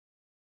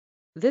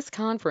This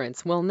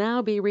conference will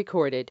now be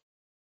recorded.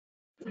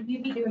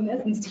 You'd be doing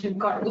this instead of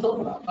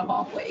cartwheels out the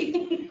hallway.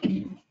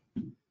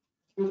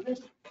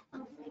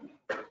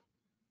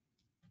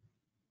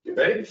 You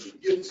ready?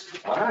 Yes.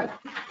 All right.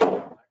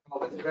 I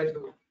call the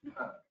special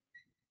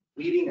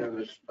meeting of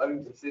the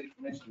Lovington City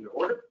Commission to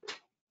order.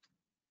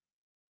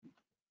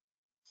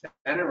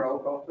 Shannon, roll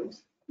call,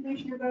 please.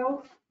 Commissioner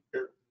Bowe?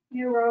 Here.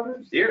 Mayor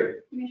Roberts?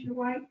 Here. Commissioner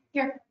White?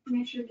 Here.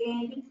 Commissioner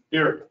Gandy?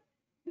 Here.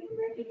 The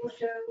record will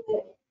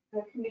show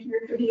that Commissioner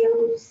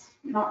Trujillo is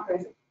not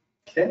present.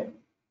 Okay.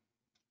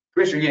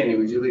 Commissioner Gandy,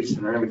 would you lead us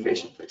in our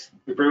invocation, please?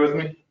 You pray with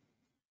me?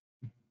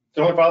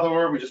 Heavenly Father,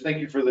 Lord, we just thank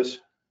you for this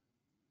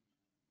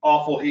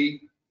awful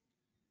heat.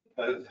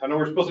 I know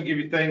we're supposed to give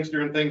you thanks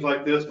during things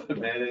like this, but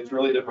man, it's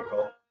really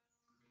difficult.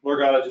 Lord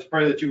God, I just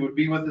pray that you would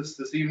be with us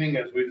this evening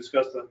as we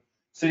discuss the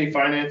city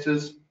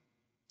finances.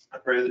 I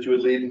pray that you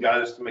would lead and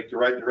guide us to make the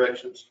right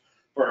directions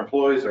for our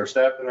employees, our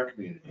staff, and our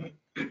community.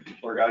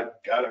 Lord God,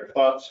 guide our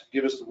thoughts,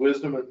 give us the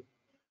wisdom and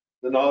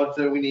the knowledge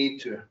that we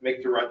need to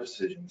make the right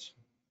decisions.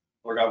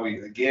 Lord God,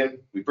 we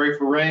pray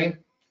for rain,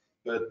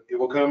 but it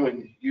will come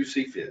when you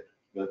see fit.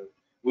 But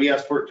we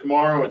ask for it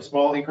tomorrow in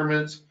small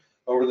increments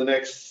over the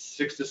next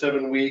 6 to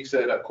 7 weeks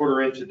at a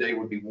quarter inch a day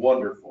would be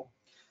wonderful.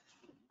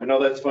 I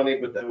know that's funny,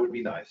 but that would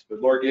be nice. But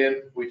Lord,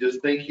 again, we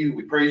just thank you.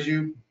 We praise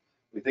you.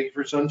 We thank you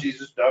for your son,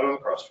 Jesus, died on the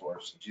cross for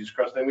us. In Jesus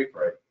Christ's name we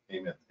pray.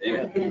 Amen.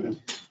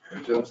 Amen.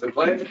 To the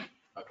pledge.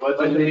 I pledge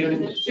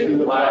Allegiance to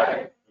the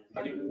flag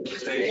of the United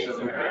States of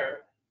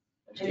America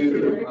and to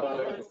the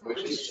republic for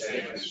which it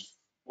stands,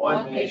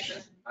 one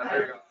nation,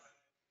 under God,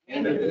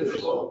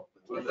 indivisible,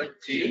 with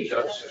liberty and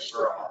justice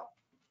for all.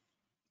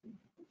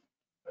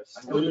 I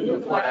salute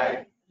the flag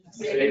of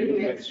the state of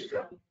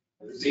Mexico,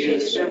 the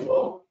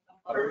symbol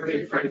of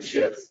perfect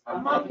friendship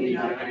among the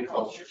United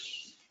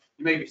cultures.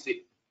 You may be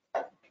seated.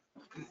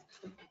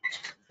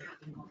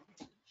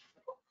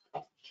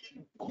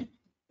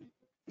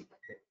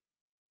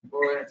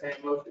 We'll entertain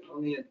a motion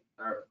on the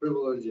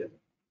approval of the agenda.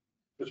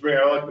 Mr.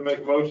 Mayor, I'd like to make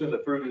a motion to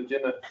approve the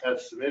agenda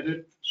as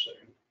submitted.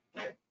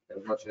 Have a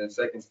motion and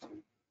seconds to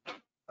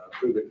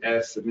approve it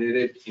as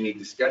submitted. Any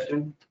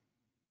discussion,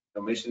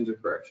 omissions, or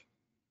correction?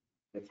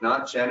 If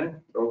not,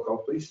 Shannon, roll call,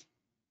 please.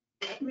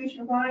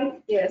 Commissioner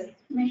White? Yes.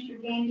 Commissioner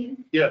Gandy?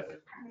 Yes.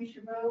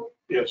 Commissioner Bowe?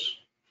 Yes.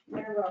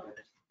 Mayor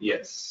Roberts?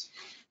 Yes.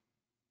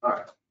 All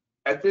right.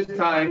 At this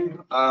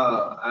time,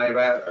 I've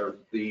asked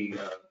the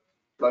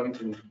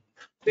Lovington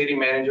City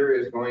Manager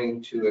is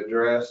going to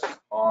address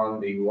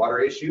on the water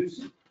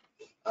issues.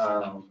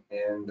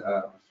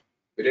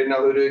 We didn't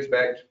know who to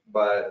expect,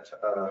 but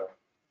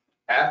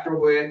after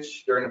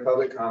which, during the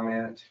public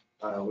comment,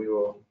 we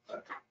will,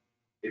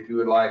 if you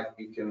would like,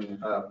 you can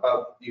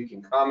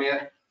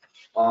comment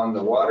on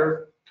the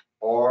water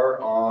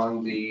or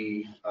on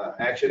the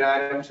action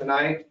item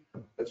tonight.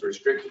 That's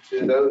restricted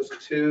to those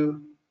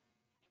two.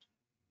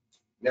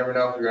 Never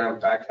know if you're gonna have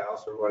a packed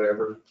house or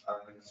whatever.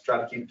 Let's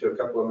try to keep it to a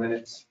couple of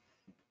minutes,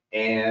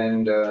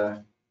 and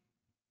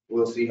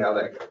we'll see how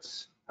that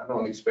goes. I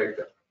don't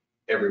expect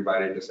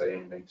everybody to say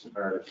anything,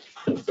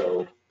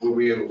 so we'll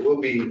be a little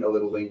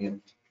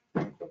lenient.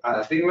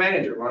 City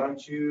Manager, why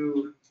don't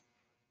you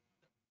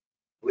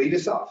lead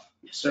us off?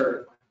 Yes,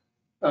 sir.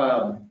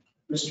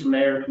 Mr.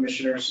 Mayor,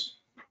 Commissioners,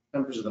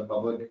 members of the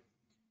public.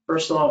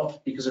 First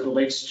off, because it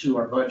relates to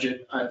our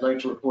budget, I'd like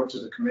to report to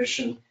the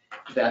Commission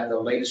that the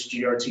latest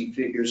GRT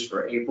figures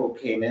for April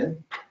came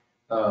in.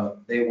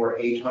 They were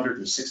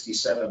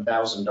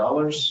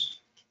 $867,000.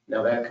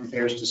 Now that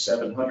compares to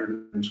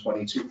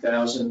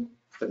 $722,000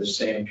 for the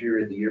same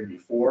period the year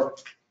before.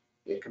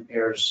 It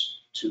compares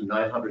to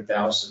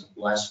 $900,000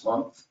 last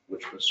month,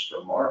 which was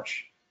for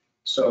March.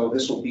 So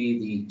this will be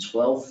the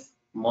 12th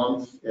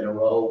month in a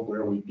row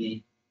where we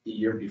beat the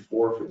year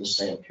before for the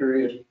same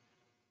period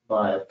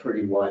by a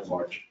pretty wide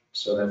margin.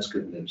 So that's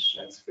good news.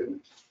 That's good.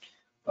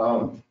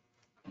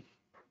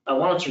 I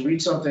wanted to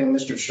read something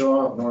Mr.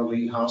 Shaw of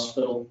Norley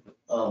Hospital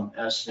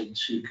asked me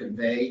to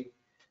convey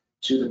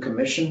to the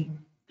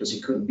Commission because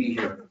he couldn't be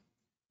here.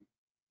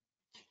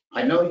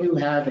 I know you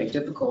have a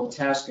difficult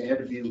task ahead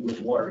of you with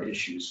water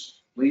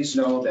issues. Please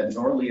know that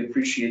Norley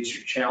appreciates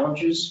your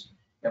challenges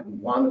and we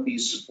want to be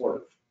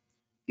supportive.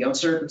 The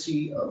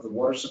uncertainty of the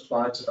water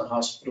supply to the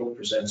hospital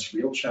presents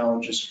real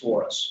challenges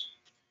for us.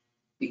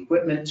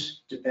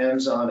 Equipment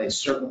depends on a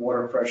certain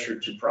water pressure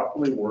to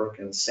properly work,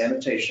 and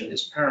sanitation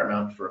is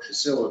paramount for a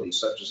facility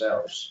such as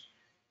ours.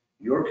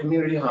 Your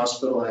community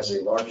hospital has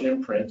a large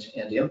imprint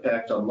and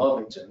impact on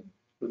Lovington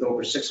with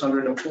over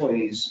 600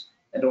 employees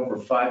and over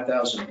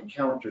 5,000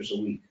 encounters a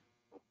week.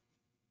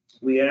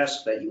 We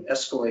ask that you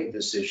escalate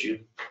this issue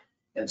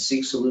and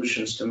seek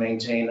solutions to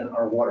maintain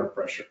our water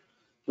pressure.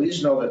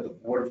 Please know that the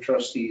Board of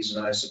Trustees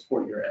and I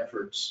support your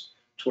efforts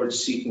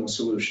towards seeking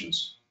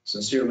solutions.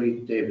 Sincerely,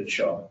 David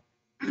Shaw.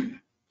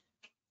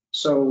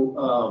 So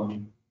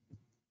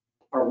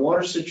our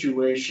water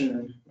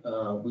situation,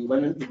 we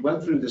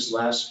went through this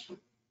last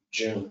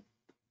June.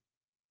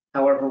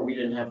 However, we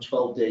didn't have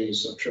 12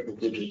 days of triple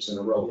digits in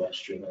a row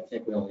last June. I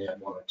think we only had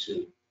 1 or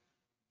 2.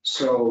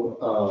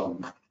 So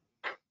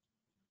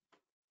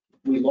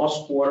We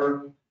lost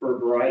water for a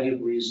variety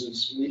of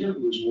reasons. We didn't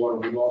lose water,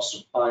 we lost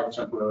supply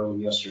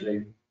temporarily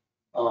yesterday.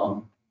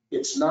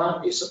 It's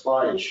not a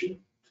supply issue,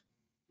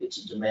 it's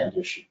a demand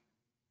issue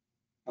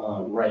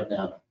right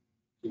now.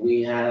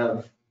 We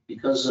have,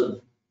 because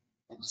of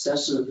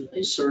excessive,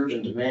 a surge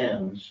in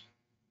demand,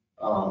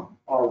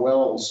 our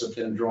wells have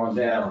been drawn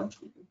down.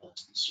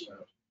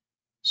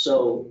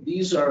 So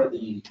these are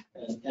the,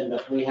 and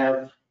we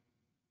have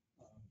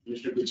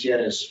Mr.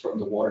 Gutierrez from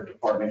the water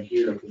department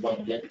here, if we want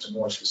to get into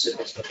more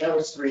specifics, but that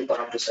was 3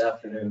 o'clock this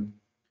afternoon.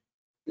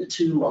 The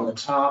two on the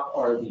top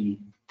are the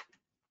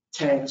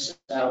tanks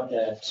out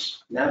at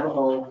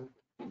Navajo,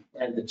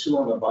 and the two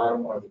on the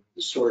bottom are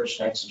the storage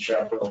tanks in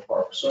Chaparral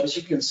Park. So as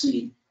you can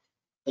see,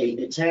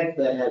 a tank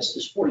that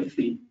is 40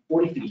 feet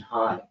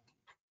high,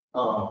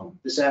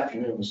 this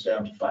afternoon was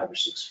down to 5 or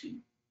 6 feet.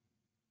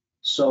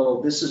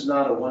 So this is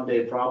not a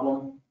one-day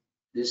problem.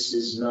 This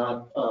is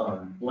not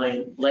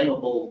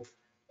blamable,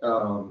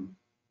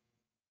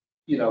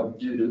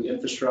 due to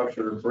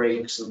infrastructure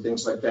breaks and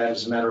things like that.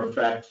 As a matter of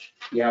fact,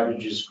 the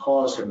outages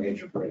caused a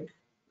major break.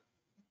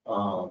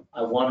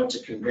 I wanted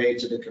to convey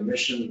to the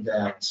commission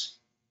that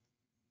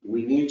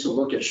we need to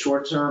look at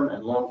short-term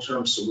and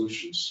long-term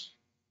solutions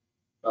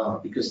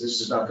because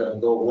this is not going to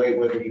go away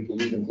whether you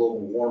believe in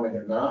global warming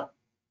or not.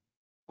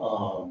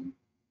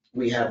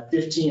 We have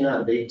 15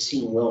 out of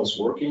 18 wells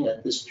working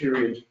at this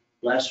period.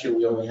 Last year,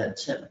 we only had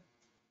 10.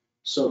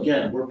 So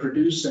again, we're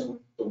producing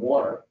the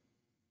water.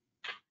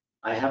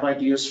 I have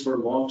ideas for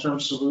long-term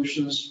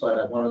solutions, but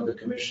I wanted the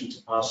commission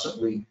to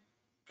possibly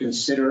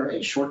consider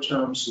a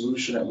short-term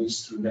solution at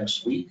least through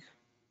next week.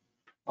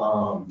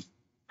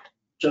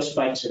 Just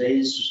by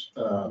today's,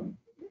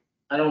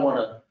 I don't want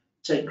to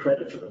take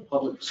credit for the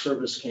public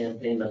service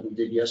campaign that we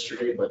did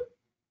yesterday, but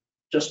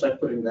just by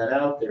putting that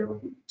out there,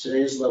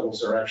 today's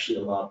levels are actually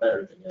a lot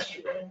better than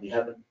yesterday. And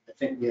I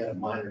think we had a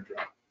minor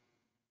drop.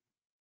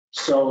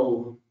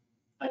 So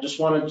I just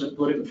wanted to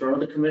put it in front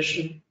of the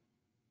commission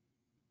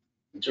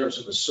in terms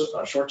of a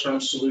short-term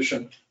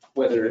solution,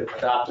 whether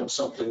adopting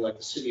something like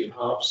the city of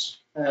Hobbs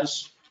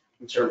has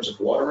in terms of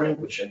watering,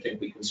 which I think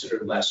we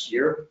considered last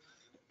year,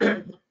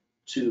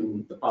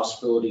 to the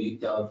possibility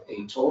of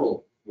a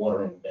total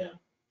watering ban.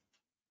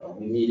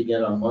 We meet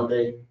again on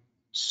Monday,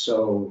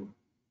 so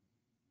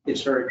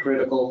it's very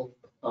critical.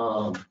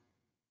 I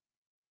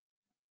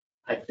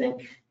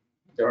think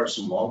there are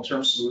some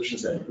long-term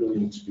solutions that really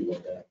need to be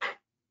looked at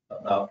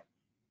about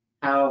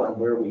how and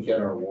where we get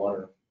our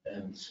water,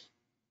 and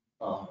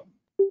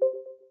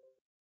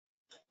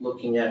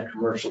looking at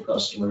commercial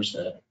customers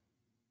that,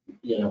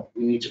 we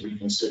need to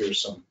reconsider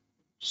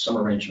some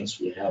arrangements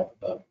we have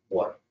about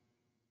water.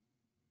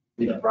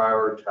 We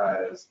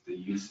prioritize the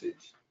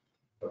usage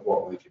of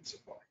what we can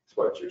supply, is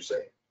what you're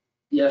saying.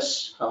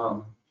 Yes,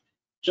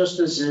 just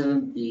as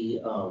in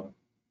the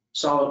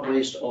solid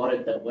waste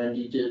audit that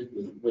Wendy did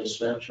with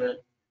waste management,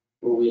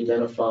 where we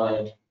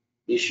identified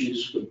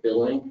issues with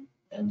billing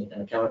and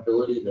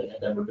accountability that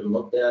had never been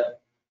looked at,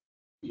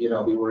 we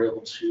were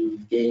able to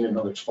gain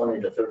another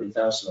 20 to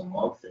 30,000 a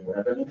month in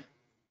revenue.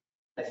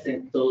 I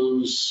think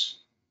those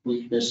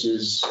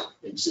weaknesses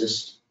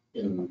exist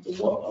on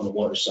the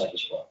water side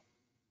as well.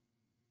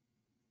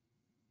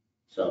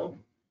 So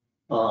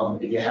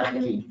if you have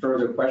any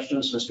further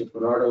questions, Mr.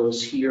 Bernardo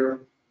is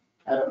here.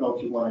 I don't know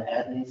if you want to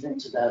add anything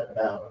to that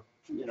about,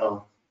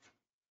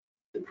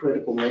 the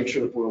critical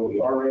nature of where we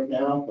are right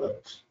now,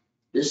 but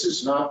this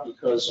is not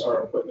because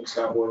our equipment's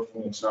not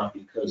working. It's not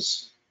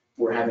because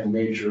we're having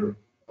major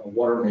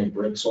water main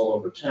breaks all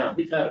over town.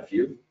 We've had a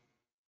few,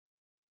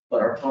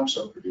 but our pumps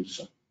are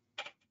producing.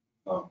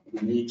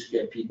 We need to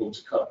get people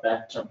to cut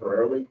back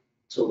temporarily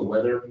till the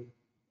weather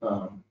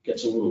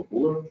gets a little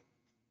cooler.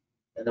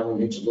 And then we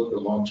need to look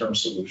at long-term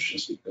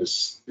solutions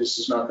because this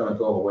is not going to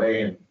go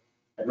away, and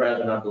I'd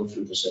rather not go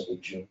through this every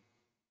June.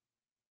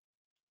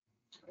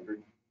 I agree.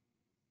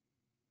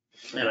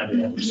 And I'd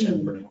be happy to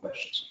stand for any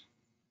questions.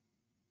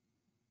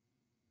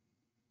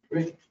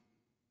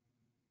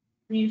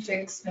 You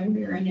fixed Van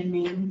Buren in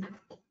Maine.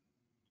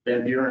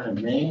 Van Buren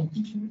and Maine.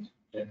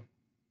 Okay.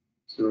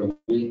 Is there a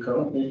leak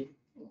currently?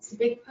 It's a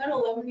big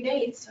puddle every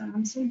day, so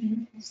I'm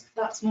assuming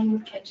thought someone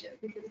would catch it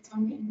because it's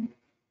on Maine.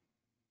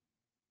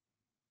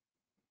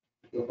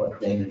 Look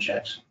like Maine and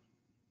Jackson.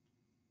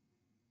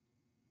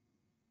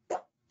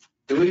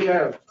 Do we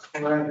have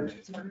current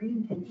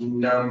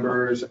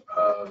numbers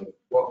of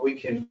what we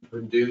can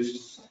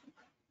produce,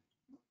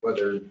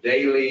 whether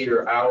daily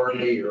or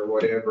hourly or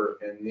whatever?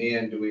 And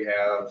then do we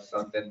have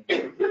something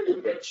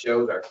that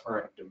shows our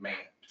current demand?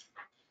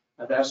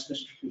 I've asked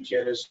Mr.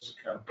 Gutierrez to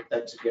kind of put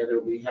that together.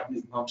 We have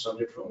new pumps on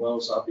different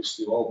wells.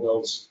 Obviously, all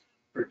wells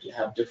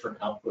have different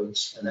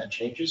outputs, and that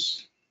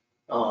changes.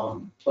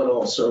 But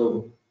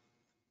also,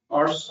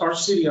 our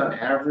city on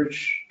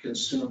average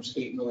consumes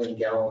 8 million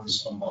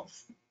gallons a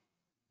month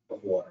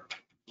of water.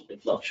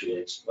 It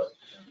fluctuates, but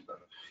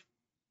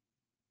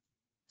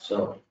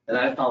so, and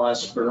I've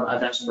asked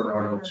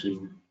Bernardo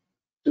to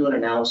do an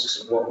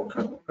analysis of what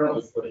we're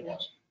currently putting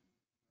out.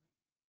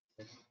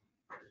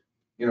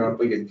 If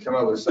we could come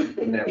up with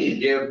something that would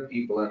give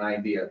people an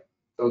idea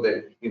so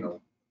that,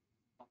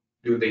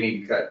 do they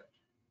need to cut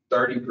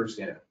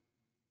 30%,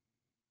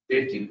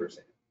 50%,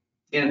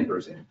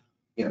 10%?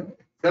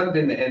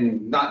 Something,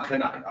 and not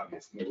tonight,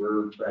 obviously,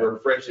 we're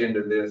fresh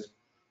into this,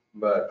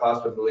 but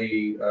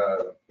possibly,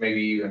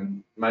 maybe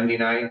even Monday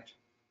night,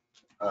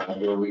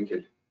 where we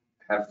could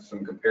have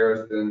some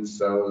comparisons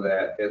so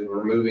that as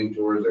we're moving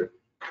towards a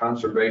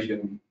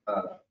conservation,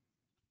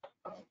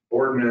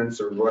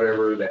 ordinance or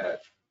whatever,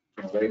 that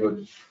they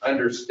would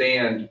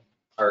understand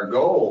our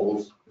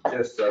goals,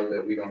 just so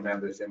that we don't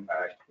have this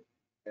impact.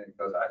 And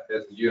because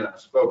as you and I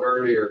spoke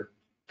earlier,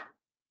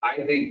 I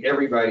think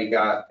everybody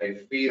got a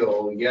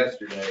feel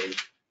yesterday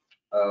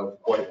of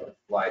what it was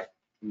like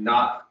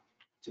not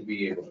to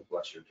be able to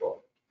flush your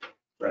toilet.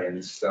 Right.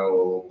 And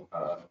so,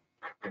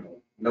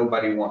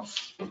 nobody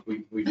wants,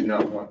 we do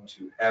not want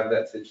to have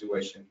that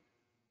situation,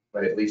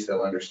 but at least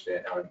they'll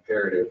understand how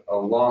imperative,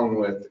 along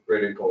with the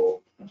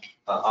critical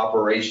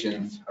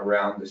operations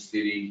around the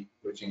city,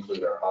 which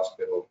include our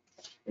hospital.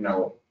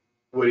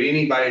 Would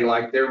anybody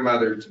like their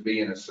mother to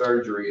be in a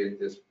surgery at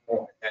this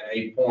point, at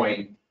a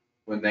point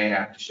when they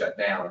have to shut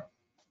down?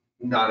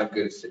 Not a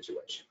good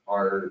situation,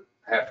 or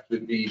have to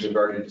be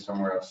diverted to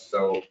somewhere else.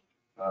 So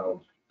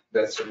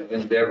that's some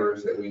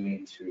endeavors that we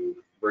need to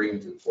bring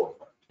to the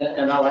forefront.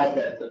 And I'll add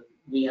that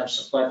we have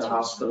supplied the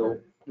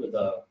hospital with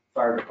a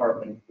fire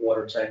department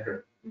water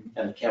tanker,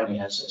 and the county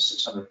has a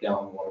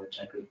 600-gallon water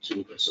tanker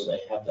too, so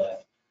they have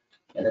that.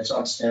 And it's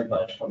on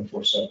standby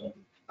 24/7.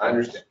 I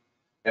understand.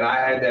 And I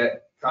had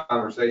that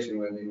conversation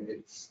with him.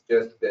 It's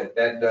just that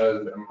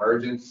does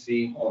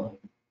emergency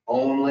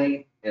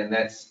only, and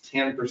that's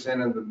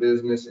 10% of the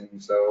business.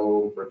 And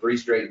so for 3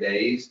 straight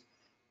days,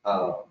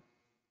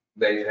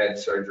 they had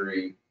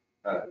surgery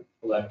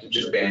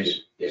disbanded.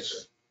 Yes,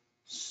 sir.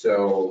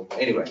 So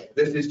anyway,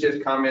 this is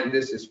just comment.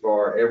 This is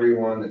for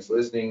everyone that's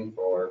listening,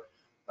 for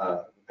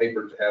the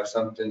paper to have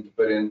something to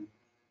put in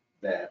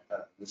that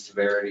the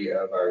severity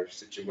of our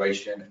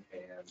situation,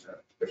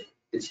 and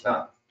it's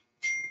not,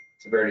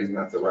 severity is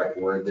not the right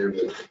word there,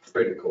 but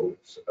critical.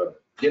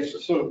 Yes,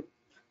 sir.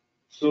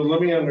 So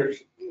let me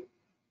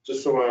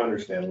just so I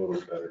understand a little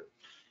bit better.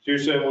 So you're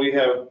saying we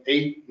have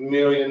 8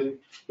 million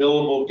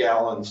billable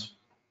gallons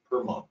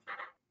per month?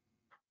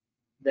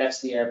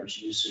 That's the average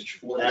usage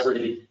for the Average.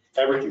 city,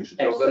 Average usage.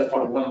 except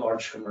for one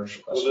large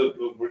commercial customer.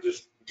 We'll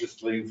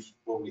just leave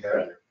what we have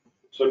here.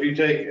 So if you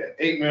take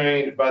 8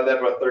 million, divide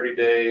that by 30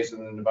 days,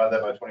 and then divide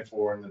that by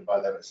 24, and then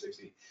divide that by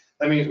 60,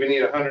 that means we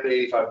need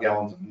 185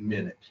 gallons a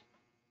minute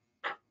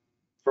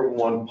from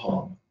one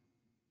pump.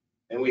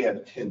 And we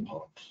have 10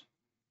 pumps.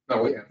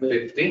 No, we have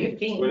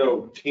 15. We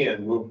know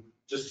 10. We'll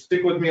just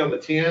stick with me on the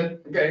 10,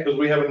 Okay. because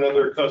we have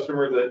another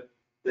customer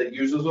that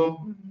uses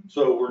them.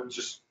 So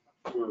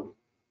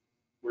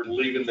we're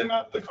leaving them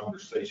out of the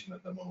conversation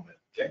at the moment.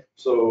 Okay.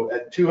 So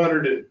at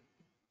 200,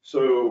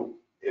 so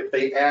if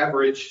they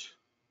averaged,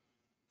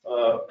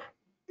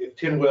 if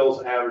 10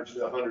 wells averaged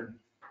 100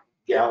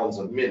 gallons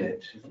a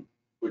minute,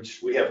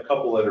 which we have a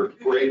couple that are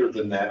greater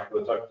than that,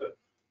 we'll talk to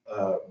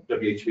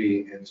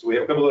WHB, and so we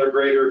have a couple that are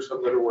greater,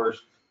 some that are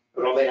worse,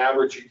 but on the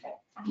average,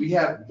 we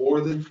have more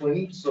than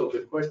 20. So the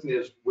question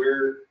is,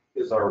 where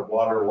is our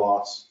water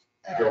loss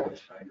going?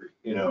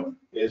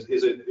 Is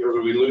it, or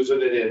are we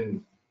losing it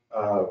in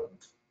our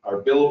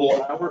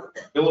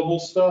billable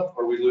stuff?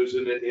 Are we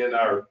losing it in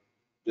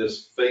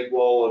this fake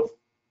wall of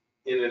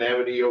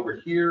inanimity over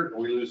here? Are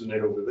we losing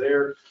it over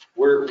there?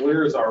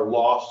 Where is our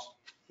loss?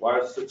 Why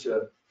is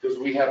because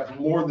we have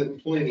more than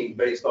plenty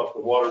based off the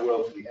water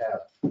wells we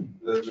have.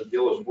 The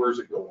deal is, where's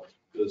it going?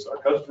 Because our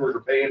customers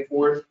are paying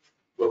for it,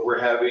 but we're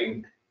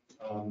having,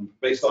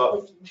 based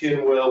off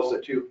 10 wells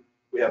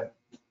we have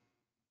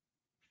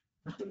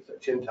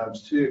 10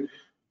 times 2,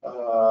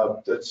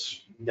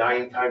 that's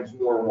 9 times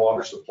more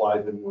water supply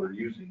than we're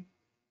using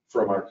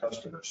from our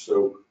customers.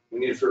 So we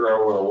need to figure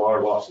out where our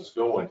water loss is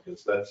going,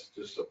 because that's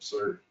just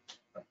absurd.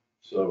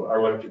 So our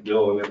electric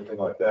bill and everything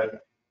like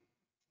that,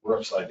 we're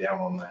upside down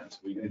on that. So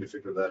we need to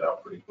figure that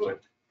out pretty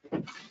quick.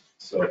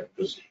 So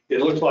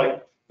it looks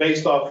like,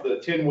 based off the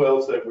 10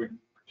 wells that we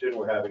pretend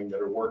we're having that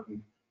are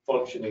working,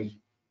 functioning,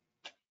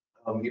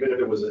 even if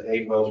it was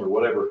 8 wells or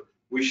whatever,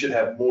 we should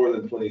have more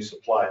than plenty of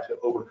supply to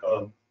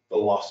overcome the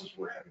losses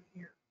we're having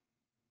here.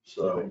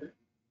 So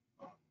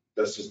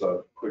that's just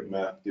a quick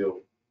math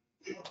deal.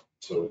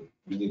 So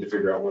we need to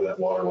figure out where that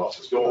water loss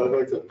is going. I'd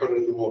like to put it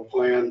into a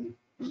plan,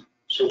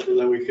 something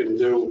that we can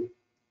do.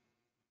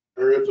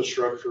 Our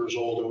infrastructure is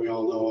old and we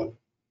all know it.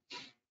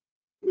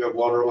 We have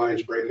water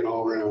lines breaking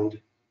all around.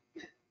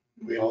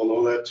 We all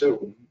know that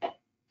too.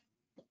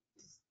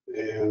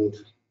 And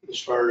as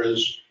far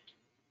as,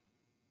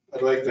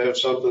 I'd like to have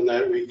something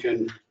that we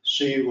can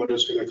see what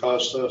it's going to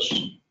cost us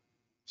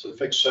to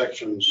fix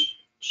sections.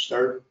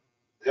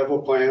 Have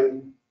a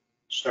plan,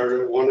 start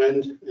at one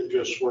end and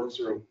just work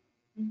through.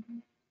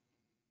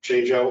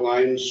 Change out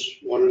lines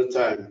one at a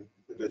time.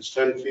 If it's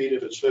 10 feet,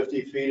 if it's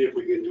 50 feet, if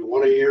we can do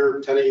 1 a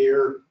year, 10 a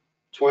year,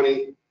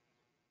 20,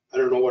 I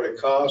don't know what it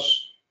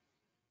costs,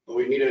 but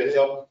we need to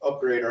help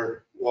upgrade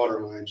our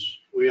water lines.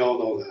 We all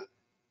know that.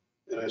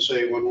 And I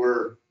say when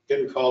we're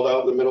getting called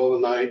out in the middle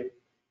of the night,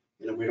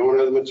 and if we don't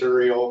have the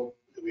material,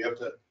 we have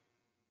to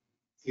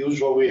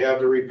use what we have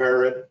to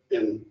repair it.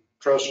 And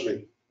trust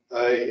me,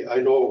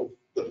 I know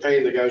the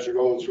pain the guys are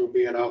going through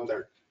being out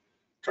there,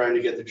 trying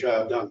to get the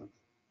job done.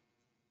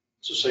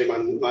 It's the same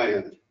on my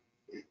end.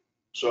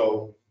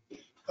 So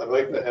I'd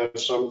like to have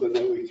something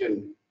that we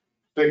can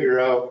figure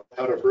out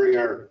how to bring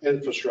our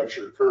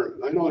infrastructure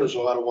current. I know there's a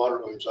lot of water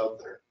lines out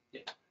there.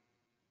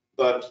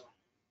 But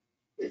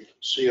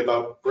see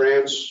about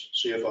grants,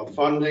 see about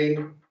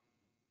funding,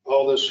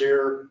 all this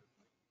here,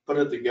 put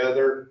it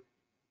together.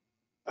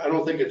 I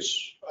don't think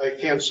I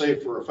can't say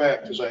for a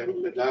fact because I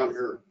haven't been down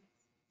here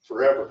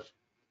forever,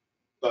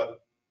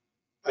 but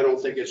I don't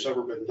think it's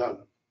ever been done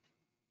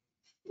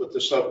with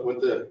the stuff,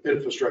 with the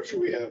infrastructure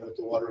we have, with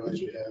the water lines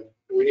we have.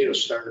 We need to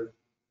start.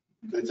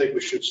 I think we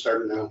should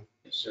start now.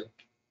 Yes, sir.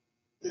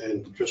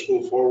 And just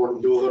move forward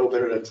and do a little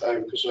bit at a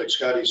time, because like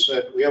Scotty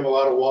said, we have a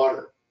lot of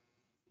water.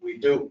 We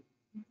do.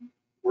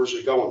 Where's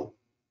it going?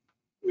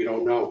 We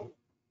don't know.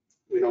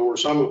 We know where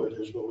some of it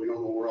is, but we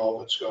don't know where all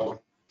of it's going.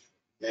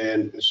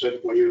 And I said,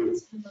 when you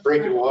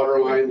breaking water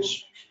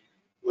lines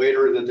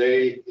later in the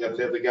day, you have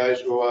to have the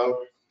guys go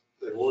out,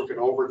 they're working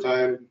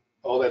overtime,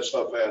 all that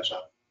stuff adds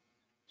up.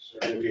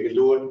 And if you can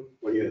do it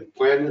when you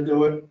plan to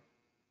do it,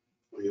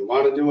 when you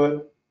want to do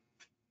it,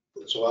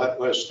 it's a lot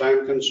less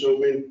time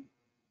consuming.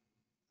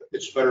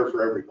 It's better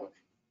for everybody.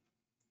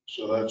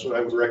 So that's what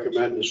I would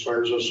recommend as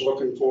far as us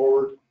looking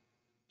forward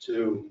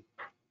to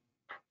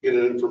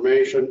getting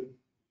information,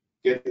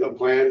 getting a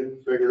plan,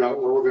 figuring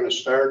out where we're going to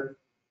start,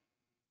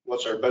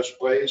 what's our best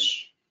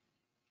place,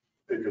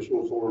 and just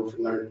move forward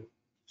from there.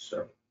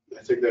 Sir.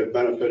 I think that'd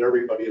benefit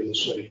everybody in the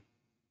city.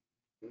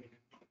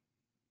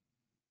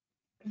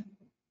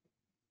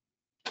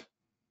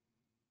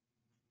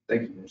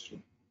 Thank you, Mr.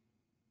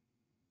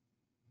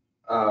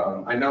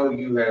 I know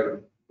you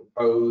have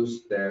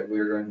proposed that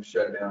we're going to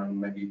shut down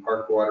maybe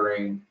park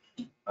watering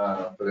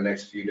for the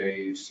next few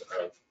days.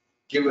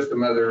 Give us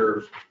some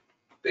other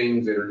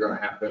things that are going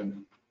to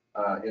happen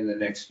in the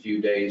next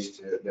few days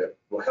that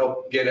will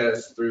help get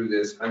us through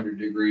this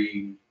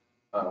 100-degree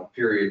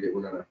period that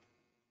we're going to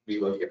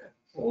be looking at.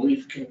 Well,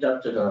 we've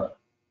conducted a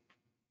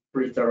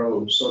pretty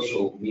thorough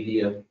social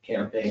media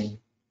campaign,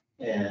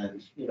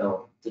 and, you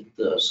know,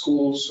 the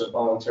schools have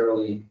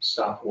voluntarily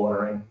stopped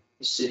watering.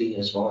 The city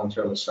has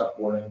voluntarily stopped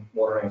watering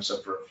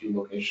except for a few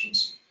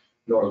locations.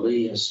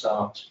 Norlee has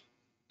stopped.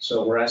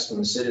 So we're asking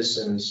the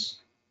citizens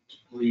to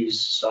please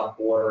stop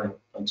watering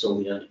until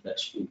the end of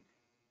next week.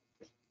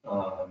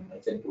 I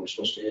think we're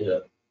supposed to hit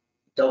a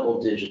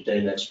double-digit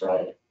day next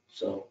Friday.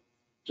 So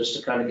just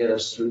to kind of get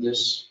us through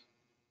this,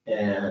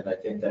 and I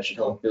think that should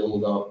help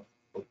build up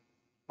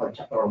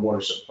our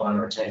water supply in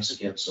our tanks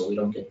again, so we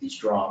don't get these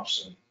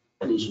drops and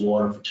lose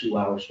water for 2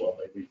 hours while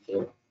they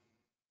refill.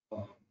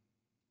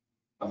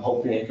 I'm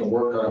hoping it can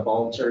work on a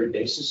voluntary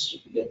basis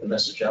to get the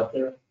message out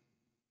there.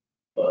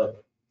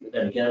 But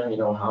then again, you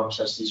know, Hobbs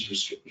has these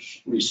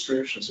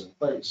restrictions in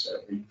place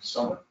every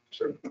summer.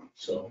 Sure.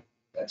 So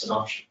that's an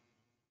option.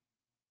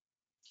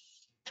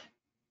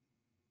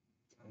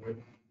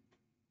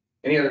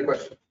 Any other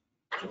questions?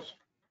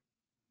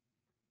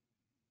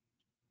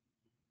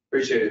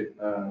 Appreciate it,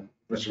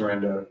 Mr.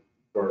 Miranda,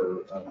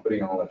 for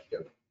putting all that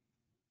together.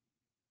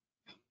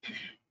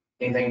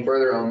 Anything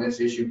further on this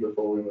issue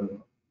before we move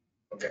on?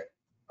 Okay.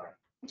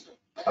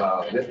 All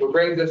right. This will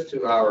bring us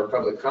to our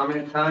public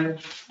comment time.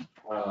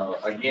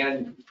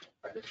 Again,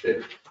 like I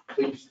said,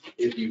 please,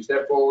 if you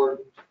step forward,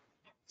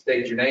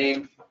 state your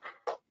name,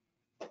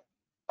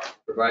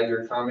 provide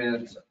your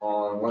comments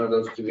on one of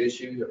those two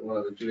issues, or one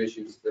of the two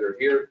issues that are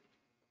here.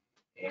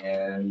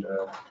 And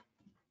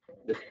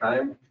this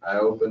time, I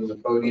open the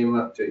podium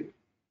up to you.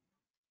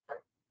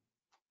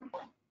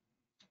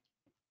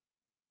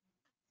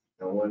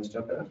 No one's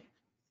jumping up.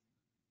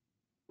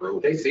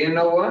 Okay, seeing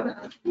no one,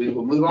 we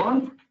will move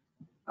on.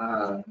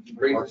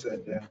 Brings us,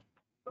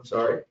 I'm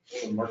sorry.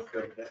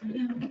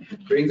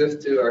 Brings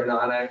us to our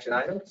non-action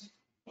items.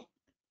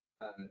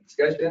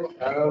 Discussion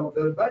of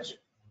the budget.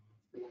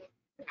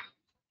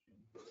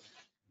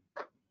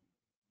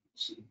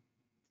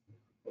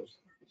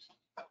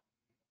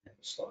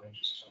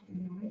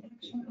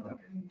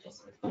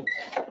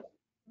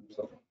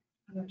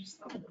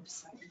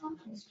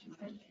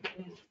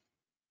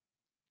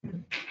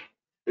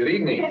 Good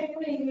evening. Okay,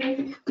 good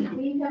evening.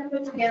 We have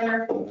put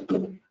together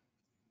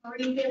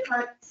 3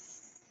 different,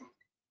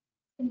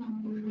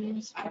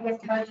 I guess,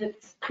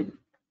 budgets.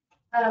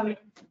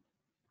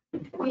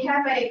 We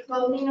have a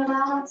clothing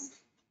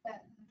allowance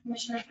that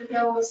Commissioner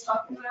Trujillo was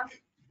talking about.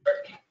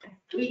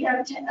 We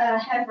have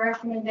had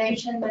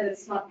recommendation that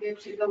it's not good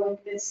to go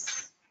with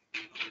this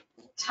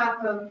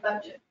type of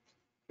budget.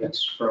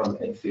 That's from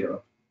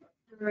Infira.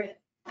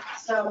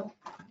 So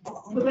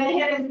we went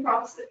ahead and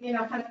process, you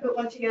know, kind of put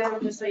one together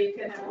just so you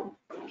could,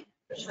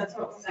 that's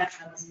what was that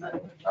kind of stuff.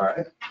 All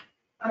right.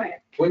 All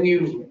right. When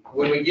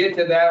we get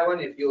to that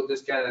one, if you'll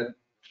just kind of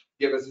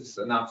give us a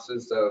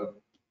synopsis of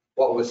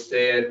what was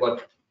said,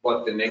 what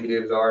the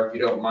negatives are, if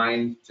you don't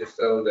mind, just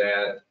so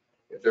that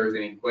if there's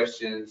any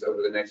questions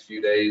over the next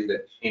few days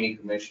that any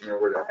commissioner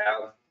were to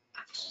have,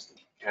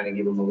 kind of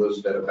give them a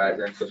little bit of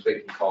background so they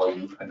can call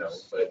you, I know,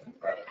 but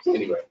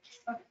anyway.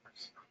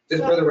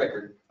 Just for the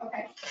record.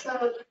 Okay,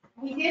 so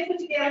we did put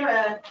together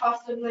a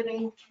cost of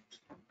living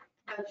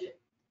budget.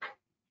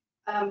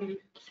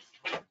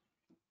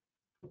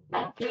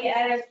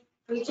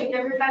 We took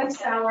everybody's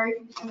salary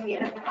and we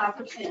added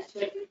 5%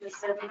 to it because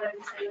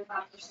everybody's saying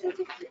 5%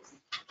 increase.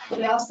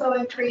 We also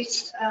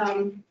increased,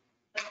 the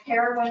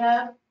care went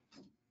up.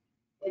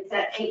 It's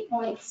at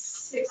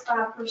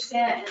 8.65%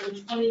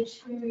 and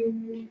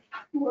 22.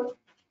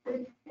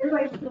 You're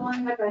like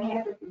feeling like a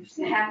 0.5%.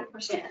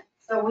 0.5%.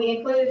 So we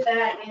included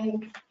that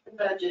in the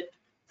budget.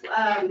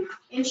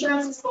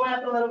 Insurance is going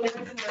up a little bit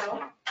as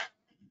well.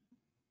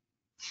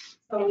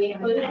 So we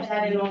included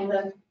that in on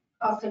the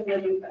cost of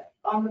living,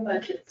 on the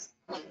budgets.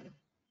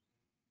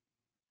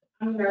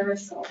 I'm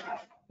nervous, so.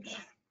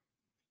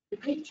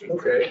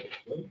 Okay.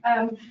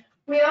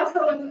 We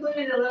also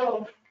included a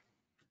little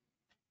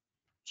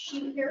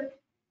sheet here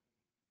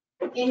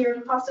in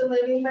your cost of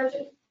living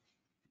budget.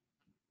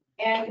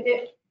 And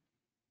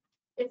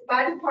it's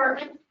by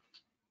department.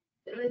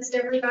 It lists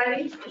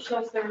everybody. It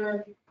shows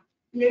their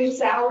new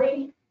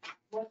salary,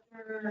 what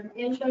their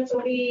insurance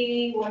will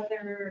be, what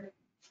their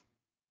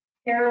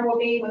care will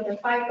be, what their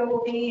FICA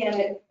will be, and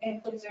it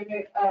includes their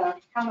new,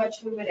 how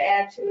much we would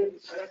add to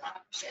it for the 5%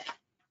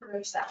 for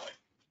their salary.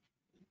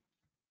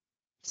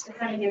 Just to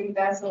kind of give you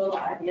guys a little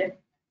idea.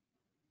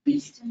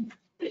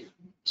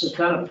 To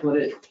kind of put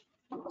it,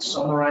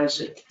 summarize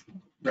it,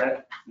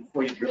 Brett,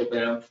 before you drill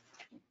down.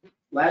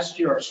 Last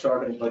year, our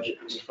starting budget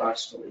was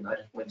approximately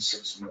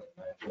 9.6 million,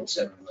 9.7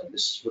 million.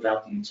 This is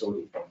without the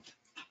utility fund.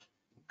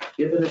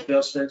 Given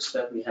adjustments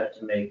that we had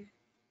to make,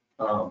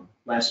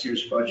 last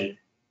year's budget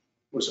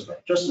was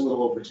about just a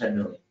little over 10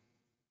 million.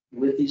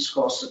 With these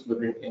cost of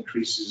living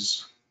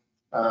increases,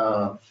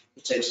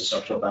 it takes us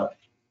up to about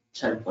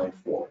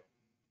 10.4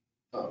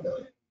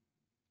 million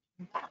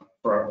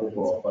for our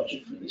overall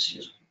budget for this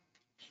year.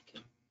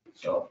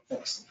 So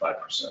that's the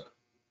 5%.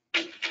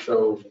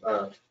 So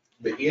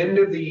the end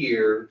of the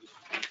year,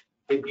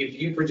 if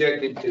you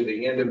projected to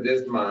the end of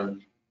this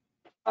month,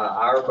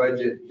 our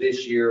budget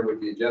this year with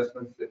the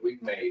adjustments that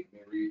we've made,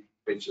 let me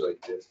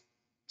recapitulate this,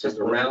 just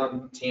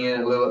around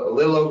 10, a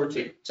little over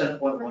 10, 10.1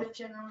 For the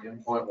general.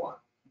 10.1.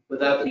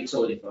 without the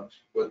utility funds.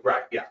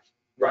 Right, yeah,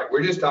 right.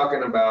 We're just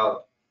talking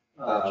about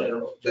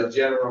General. the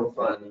general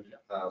fund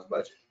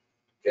budget.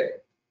 Okay,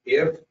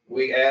 if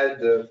we add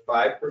the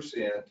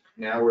 5%,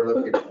 now we're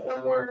looking at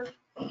somewhere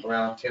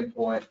around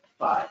 10.5.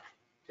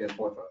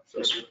 10.5,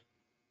 so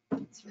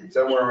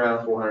somewhere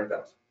around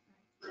 400,000.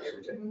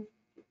 Everything.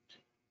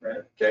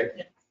 Right.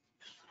 Okay,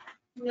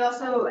 We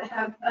also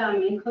have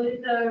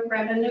included the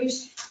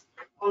revenues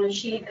on the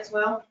sheet as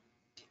well.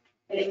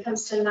 And it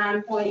comes to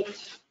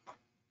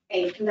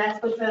 9.8, and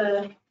that's with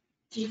the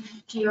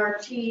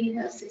GRT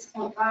of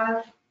 6.5.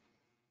 I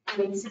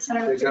mean,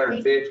 650.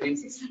 650,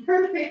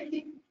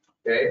 650.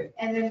 okay,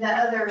 And then the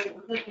other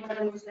little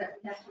revenues that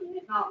we have come in,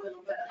 not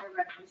little, but other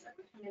revenues that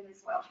we come in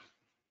as well.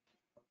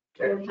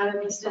 So we kind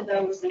of listed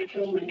those in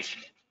payments.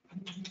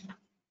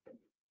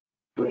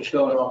 Which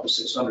going off of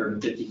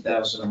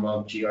 650,000 a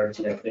month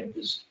GRT, I think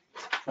is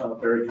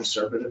very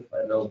conservative.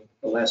 I know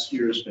the last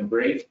year has been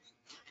great,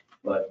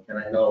 but, and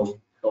I know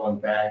going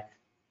back,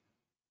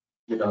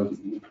 you know,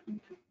 the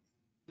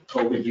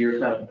COVID year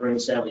kind of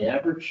brings down the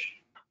average,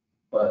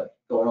 but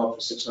going off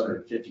of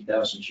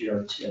 650,000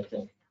 GRT, I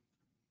think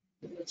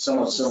it's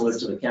somewhat similar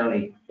to the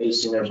county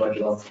basing their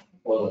budget off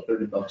oil at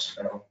 $30 a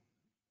barrel.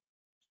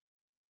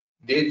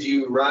 did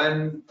you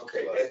run,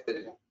 okay,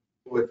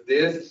 with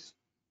this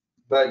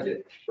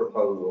budget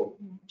proposal,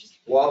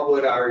 what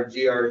would our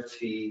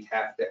GRT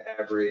have to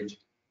average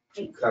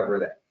to cover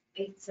that?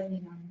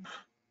 879.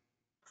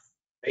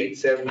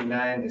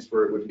 879 is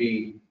where it would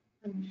be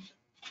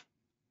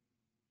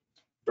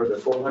for the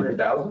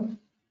 400,000?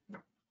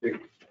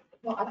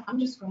 Well, I'm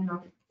just going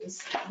off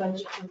this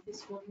budget for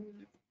this one.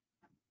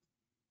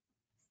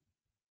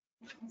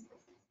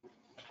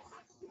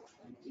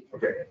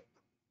 Okay.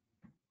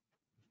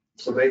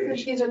 So they,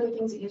 These are the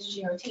things that use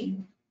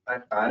GRT. I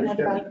And I understand.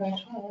 divided by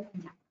 12.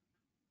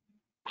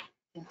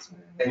 That's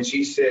where. And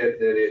she said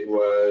that it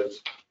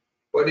was,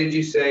 what did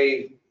you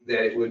say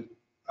that it would,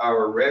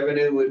 our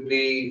revenue would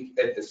be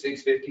at the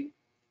 650?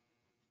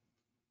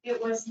 It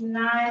was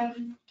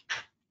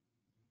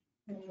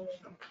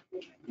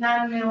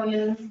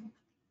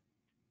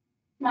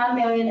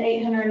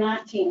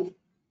 9,819.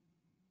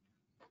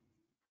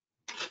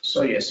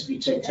 So yes, if you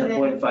take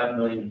 10.5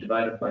 million and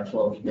divide it by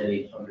 12, you get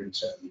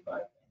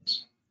 875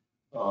 things.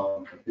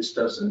 This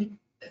doesn't,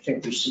 I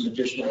think there's some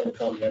additional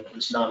income that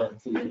is not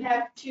We included.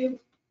 have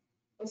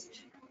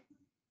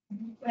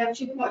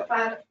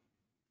 2.5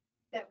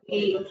 that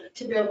we,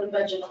 to build the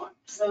budget on,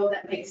 so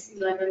that makes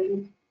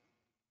 11.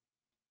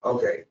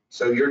 Okay,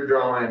 so you're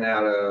drawing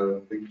out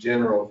of the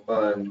general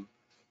fund,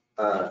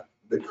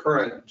 the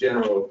current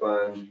general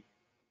fund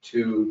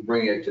to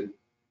bring it to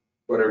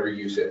whatever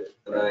you said,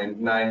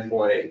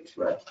 9.8.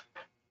 Right.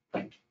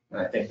 And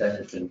I think that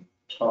has been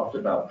talked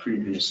about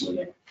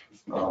previously.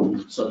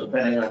 So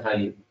depending on how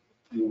you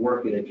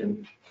work it, it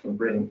can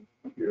bring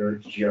your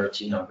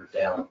GRT number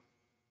down,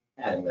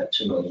 adding that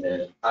 2 million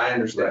in. I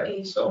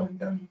understand. So,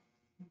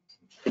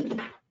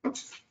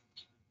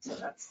 So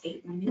that's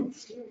 8 million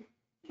still.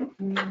 Still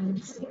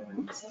around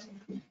 7.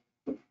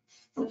 So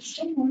it's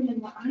still more than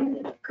what I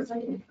did, because I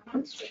didn't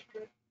find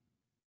stricter.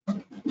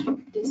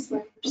 This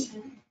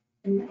 5%,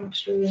 and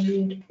actually I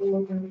need to pull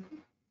over,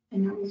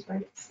 and that was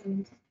right at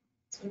 7.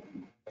 So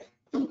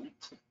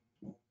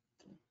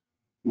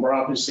we're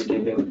obviously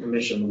giving the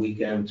commission the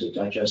weekend to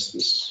digest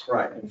this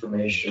Right.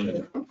 information,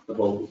 and the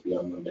vote will be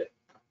on Monday.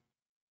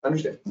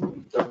 Understand.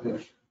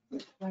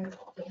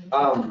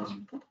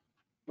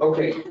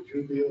 Okay, Would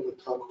you be able to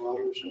talk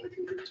louder so I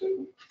can get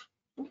to?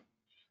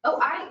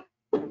 Oh,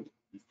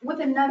 with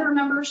another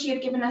number she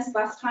had given us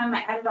last time,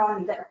 I added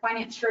on the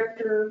finance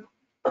director,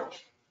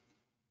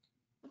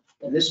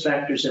 And this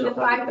factors in the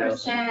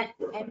 100,000.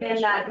 5%, and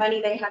then that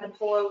money they had to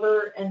pull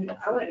over, and I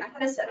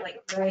had it set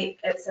like right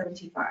at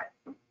 725.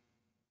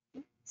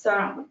 So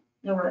I don't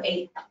know where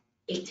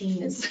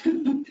 18 is.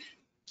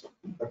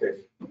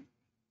 okay.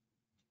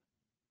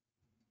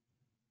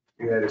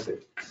 You had to say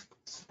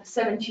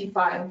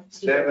 725.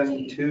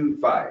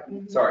 725.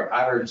 Mhm. Sorry,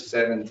 I heard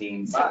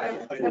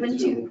 17.5.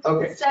 72.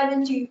 Okay,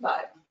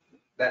 725.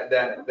 that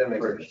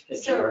makes sense. The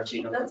So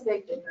GRT number. that's a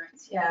big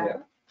difference, yeah. Yeah.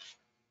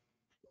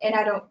 And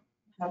I don't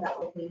have that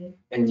with me.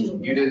 And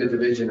you did the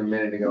division a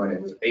minute ago, and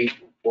it was 8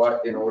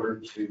 what in order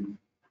to,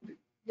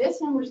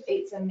 This number's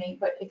 878,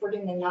 but if we're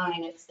doing the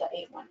 9, it's the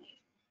 818.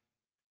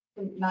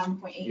 The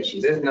 9.8.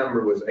 she's- this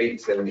number was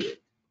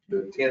 878.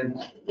 The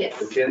 10,000, Yes.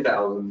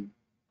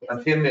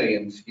 10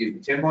 million, excuse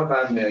me,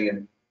 10.5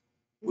 million,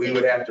 we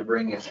would have to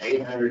bring in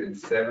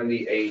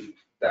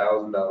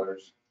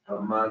 $878,000 a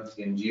month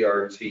in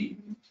GRT,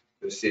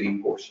 the city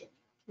portion.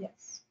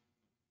 Yes.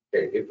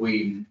 Okay, if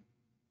we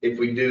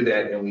do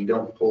that and we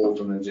don't pull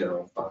from the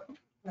general fund.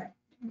 Right.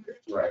 Okay,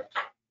 right.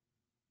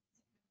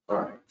 All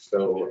right,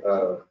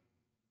 so,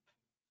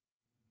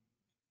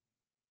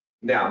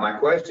 now my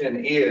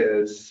question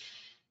is,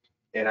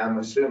 and I'm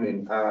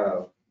assuming,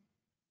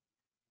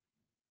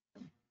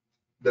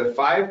 the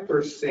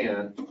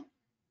 5%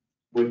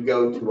 would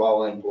go to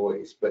all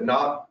employees, but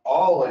not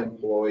all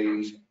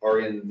employees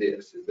are in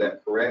this. Is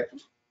that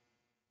correct?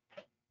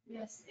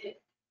 Yes,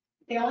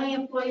 the only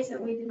employees that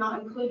we did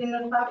not include in the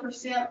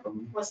 5%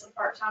 was the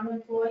part-time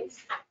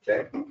employees.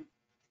 Okay.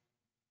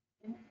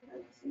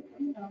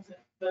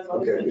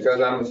 Okay, because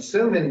I'm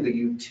assuming the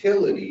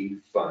utility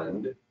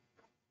fund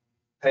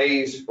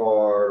pays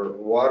for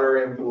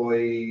water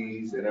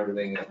employees and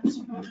everything else.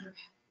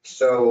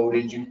 So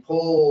did you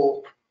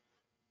pull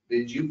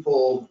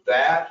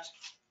that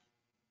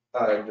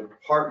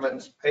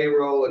department's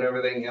payroll and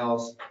everything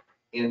else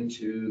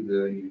into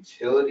the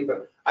utility?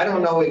 But I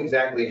don't know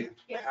exactly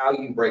how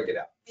you break it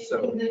out.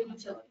 So, In the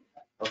utility.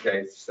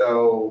 okay,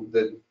 so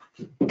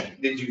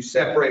did you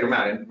separate them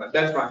out? And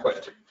that's my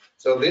question.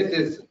 So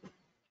this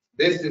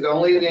is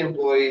only the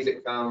employees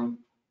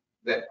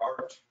that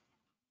aren't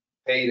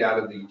paid out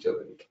of the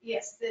utility.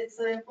 Yes, it's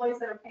the employees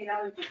that are paid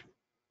out of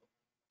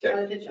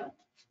Okay. the jump.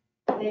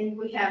 Then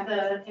we have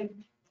the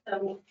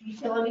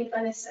utility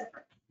fund is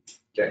separate.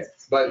 Okay,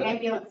 but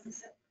Ambulance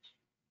is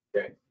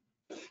separate.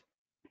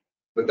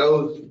 But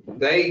those,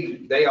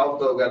 they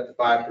also got the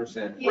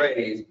 5%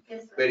 raise,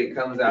 Yes, sir. but it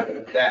comes out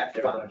of that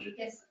fund.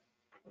 Yes,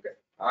 sir.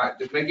 All right,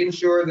 just making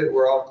sure that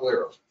we're all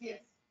clear.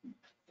 Yes.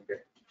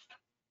 Okay.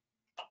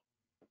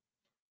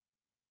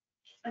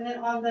 And then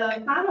on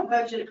the final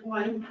budget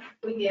one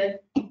we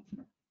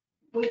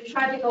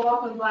tried to go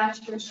off of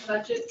last year's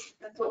budget.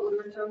 That's what we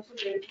were told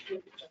to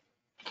do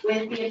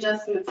with the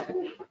adjustments that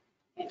we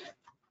made.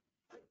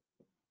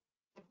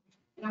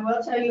 And I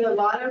will tell you, a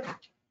lot of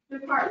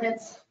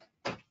departments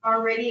are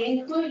already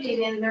included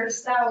in their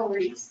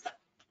salaries.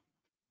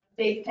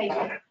 Big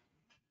payment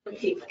for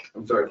people.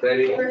 I'm sorry,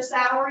 Betty. Their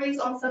salaries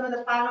on some of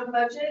the final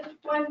budget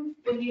one,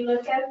 when you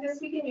look at it this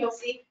weekend, you'll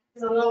see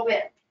is a little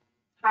bit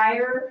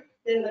higher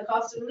than the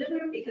cost of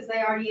living because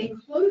they already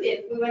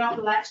included, we went off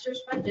of last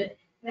year's budget,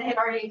 and they had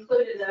already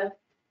included a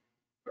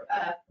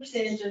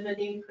percentage of an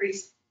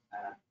increase.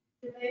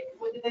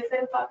 What did they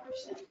say, 5%?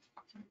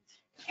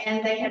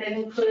 And they had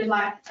included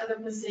like other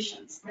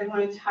positions. They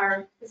wanted to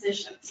hire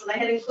positions. So they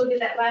had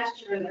included that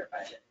last year in their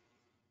budget.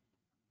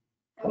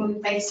 And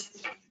we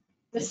based.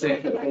 I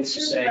think the thing to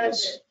say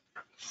is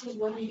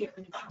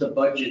the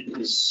budget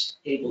is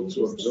able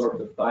to absorb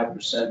the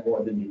 5%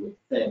 more than you would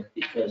think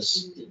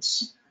because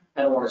it's,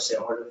 I don't want to say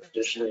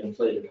artificially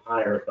inflated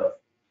higher,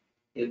 but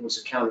it was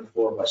accounted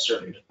for by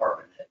certain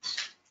department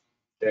heads.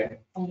 Okay.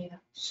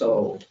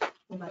 So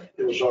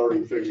It was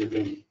already figured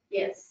in.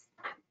 Yes.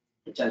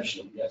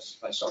 potentially, yes,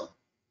 by some.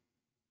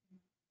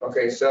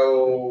 Okay,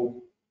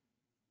 so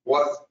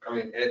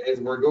as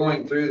we're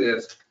going through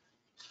this,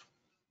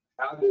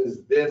 how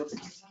does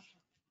this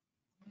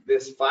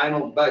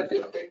final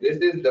budget, okay, this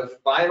is the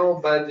final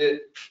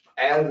budget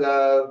as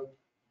of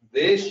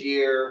this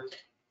year,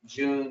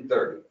 June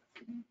 30th,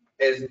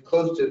 as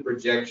close to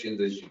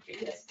projections as you can.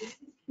 Yes.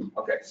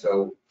 Okay,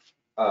 so,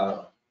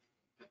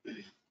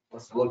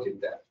 let's look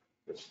at that.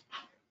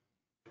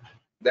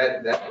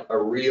 That's a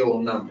real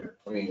number.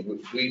 I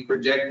mean, we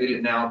projected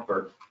it now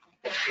for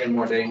 10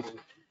 more days,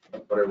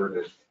 whatever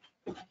it is,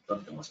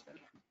 something like that.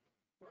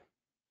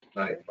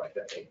 Not like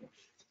that.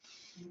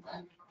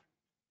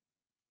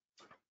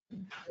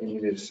 And you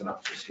did a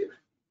synopsis here.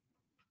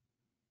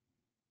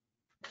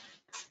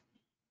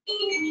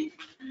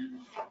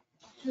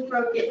 We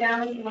broke it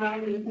down, you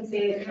can see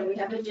it, so we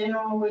have the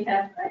general, we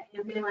have the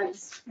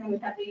ambulance, and we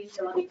have the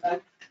utility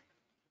fund.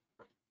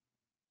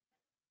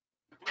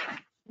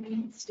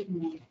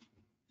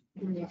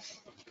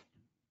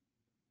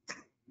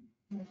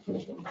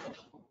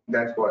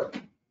 That's what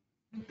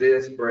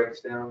this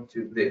breaks down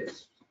to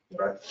this,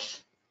 right?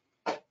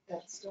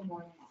 That's still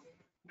more.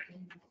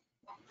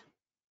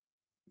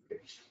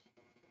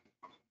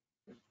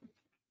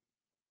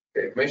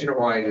 Okay, Commissioner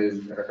White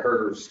is,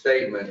 her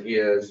statement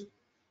is,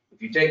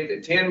 if you take the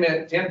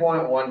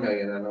 10.1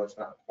 million, I know it's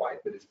not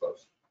quite, but it's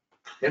close.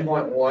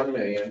 10.1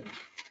 million,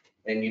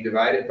 and you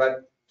divide it by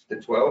the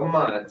 12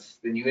 months,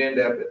 then you end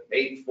up at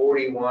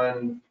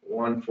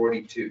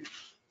 841,142.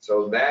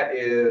 So that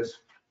is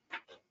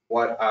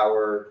what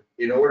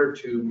in order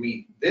to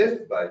meet this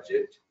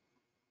budget,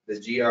 the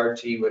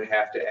GRT would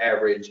have to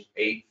average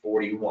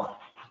 841.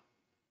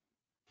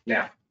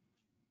 Now,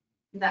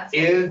 That's.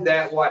 is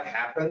that what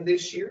happened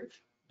this year?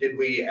 Did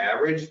we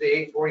average the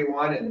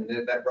 841 and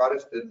that brought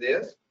us to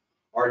this?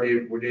 Or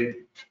did?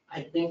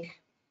 I think,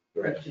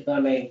 Correct. if I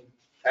may,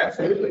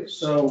 Absolutely.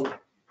 so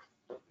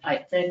I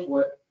think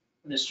what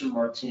Mr.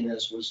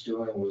 Martinez was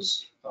doing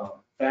was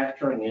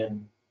factoring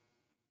in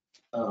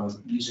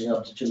using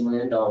up to $2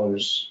 million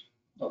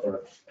of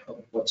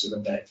what's in the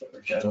bank for our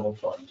general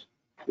fund,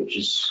 which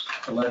is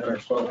 $11 or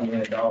 $12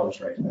 million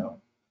right now.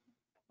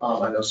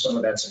 I know some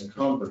of that's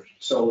encumbered.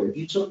 So if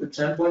you took the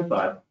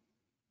 10.5,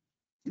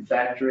 you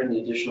factor in the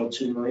additional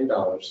 $2 million,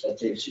 that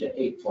takes you to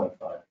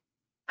 8.5.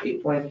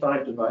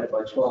 8.5 divided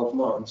by 12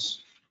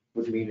 months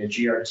would mean a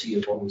GRT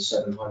of only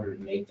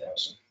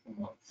 708,000 a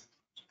month.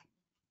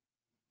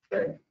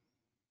 Okay.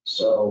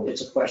 So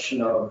it's a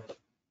question of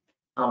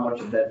how much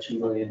of that 2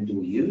 million do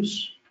we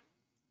use?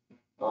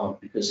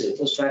 Because it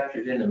was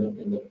factored in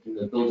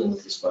the building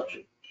of this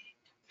budget.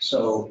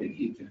 So if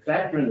you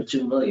factor in the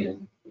 2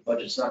 million, the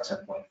budget's not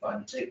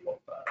 10.5, it's 8.5.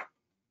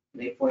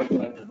 And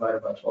 8.5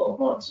 divided by 12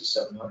 months is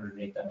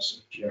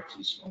 708,000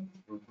 GRTs a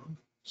month.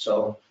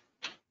 So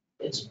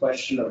it's a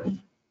question of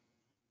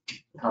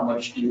how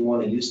much do you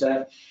want to use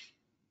that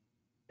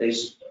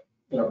based,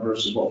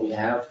 versus what we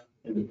have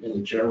in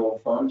the general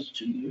fund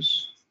to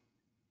use.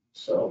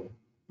 So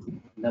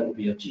that would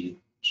be up to you.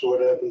 So what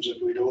happens if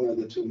we don't have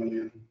the 2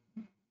 million?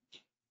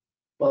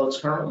 Well, it's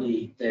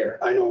currently there.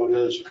 I know it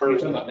is You're talking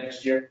currently. about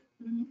next year?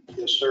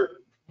 Yes, sir.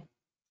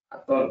 I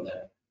thought of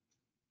that.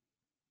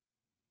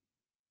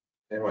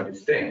 And what do you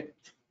think?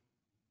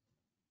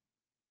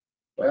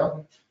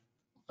 Well,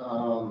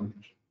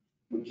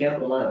 we can't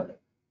rely on it.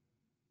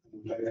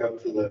 Back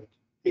up to the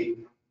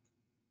 8,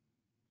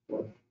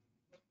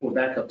 We're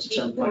back up to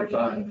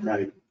 10.5.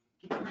 right?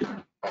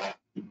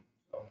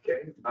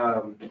 Okay.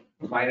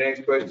 My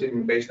next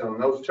question, based on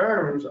those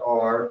terms,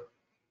 are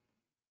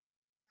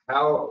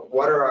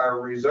what are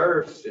our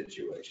reserve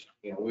situation?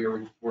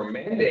 We're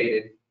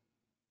mandated,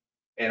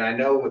 and I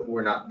know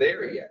we're not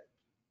there yet.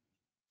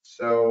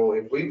 So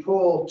if we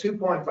pull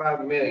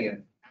 2.5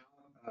 million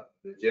out of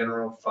the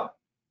general fund,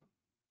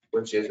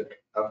 which is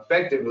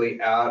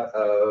effectively out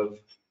of,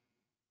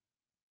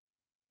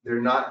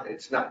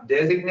 it's not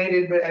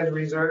designated as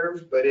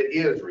reserves, but it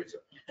is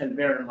reserve. And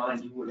bear in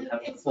mind, you wouldn't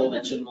have to pull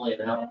the 2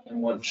 million out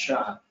in one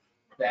shot.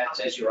 That's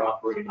as you're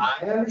operating. I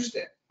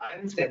understand,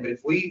 but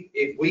if we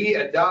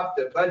adopt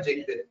a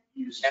budget that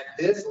at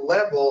this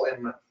level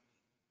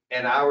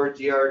and our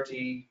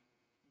GRT,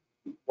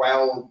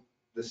 while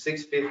the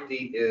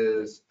 650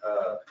 is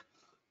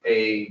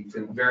a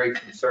very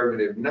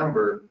conservative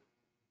number,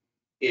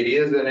 it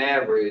is an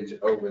average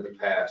over the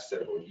past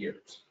several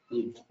years.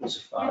 It was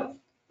 5.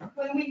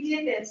 When we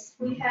did this,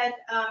 we had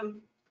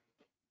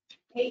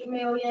 8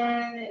 million,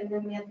 and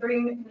then we had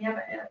 3, we have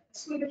a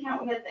sweep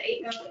account, we had the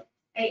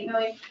 8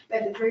 million, we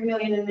had the 3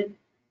 million in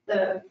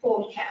the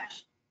pooled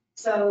cash.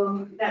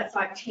 So that's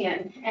like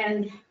 10.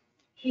 And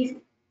the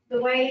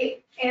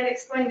way Ed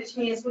explained it to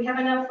me is we have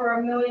enough for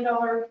 $1 million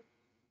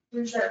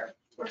reserve.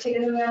 We're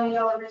taking the $1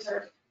 million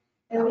reserve.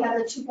 And we have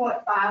the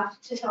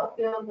 2.5 to help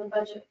build the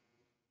budget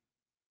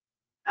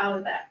out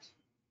of that.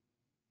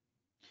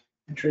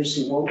 And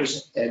Tracy, what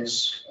was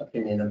Ed's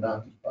opinion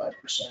about the 5%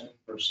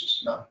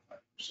 versus not 5%?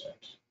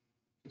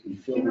 Do you He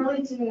feel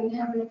really didn't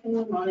have an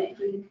opinion on it.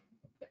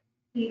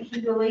 He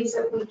believes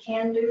that we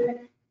can do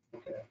it,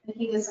 and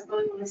he doesn't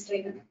really want to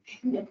state an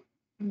opinion.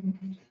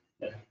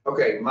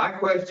 Okay, my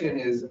question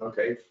is,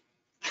 okay,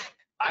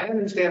 I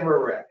understand where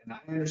we're at, and I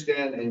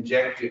understand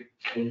injecting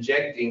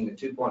the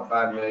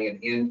 2.5 million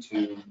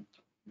into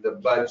the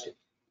budget.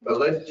 But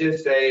let's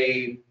just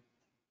say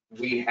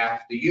we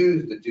have to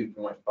use the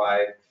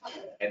 2.5,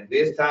 and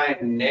this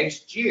time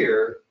next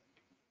year,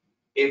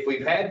 if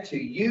we've had to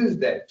use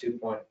that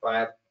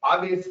 2.5,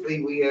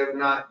 obviously we have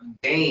not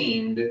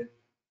gained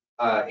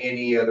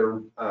any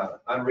other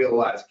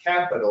unrealized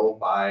capital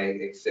by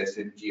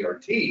excessive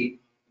GRT,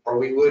 or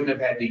we wouldn't have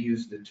had to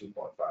use the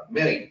 2.5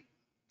 million.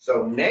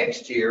 So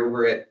next year,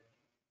 we're at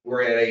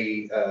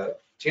a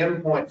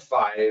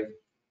 10.5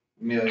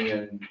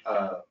 million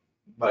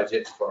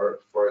budget for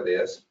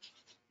this.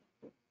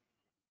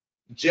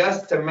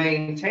 Just to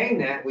maintain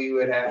that, we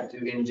would have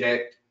to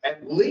inject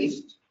at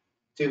least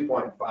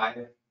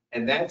 2.5,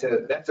 and that's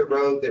a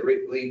road that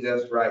leads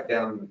us right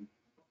down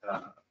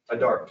a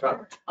dark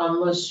tunnel.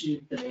 Unless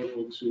you've been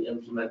able to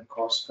implement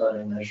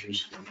cost-cutting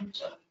measures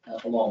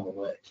along the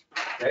way.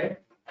 Okay?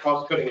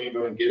 Cost cutting, ain't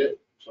going to get it?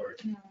 Sorry,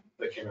 No.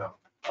 that came out.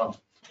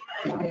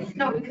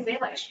 No, because they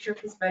like strip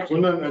his budget.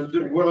 Well,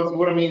 no,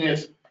 what I mean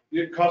is,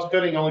 cost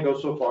cutting only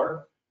goes so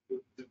far.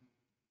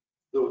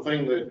 The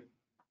thing that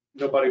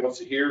nobody wants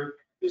to hear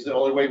is the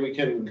only way we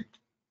can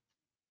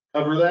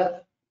cover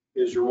that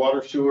is your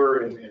water, sewer,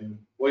 and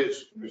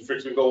waste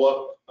restrictions to go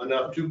up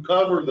enough to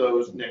cover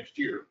those next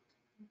year.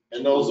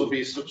 And those will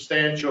be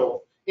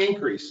substantial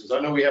increases. I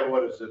know we have,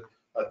 what is it,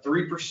 a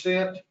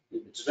 3%?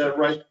 Is that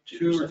right?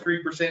 2 or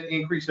 3%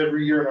 increase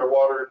every year in our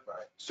water,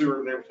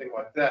 sewer and everything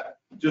like that,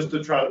 just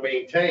to try to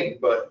maintain.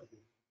 But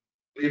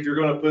if you're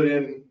gonna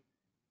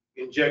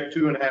inject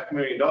 $2.5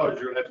 million, you're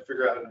gonna have to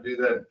figure out how to do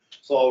that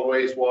solid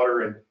waste,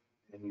 water, and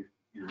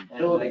your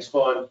utilities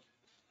fund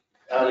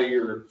out of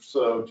your,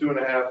 so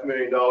 $2.5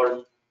 million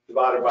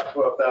divided by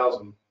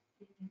 12,000,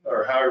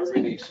 or however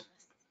many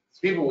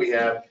people we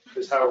have,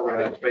 is how we're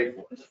gonna have to pay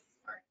for it.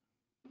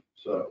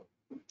 So,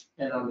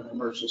 And on the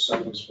commercial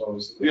side as well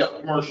as. yeah,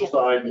 commercial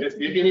side, if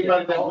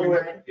anybody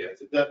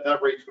that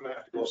rate's gonna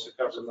have to go to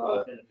cover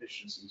that.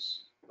 Inefficiencies.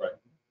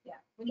 Yeah,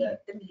 we need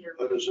the meter.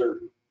 But is there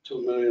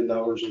 $2 million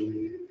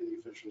in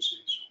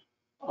efficiencies?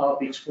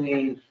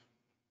 Between,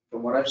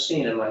 from what I've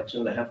seen in my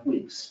 2.5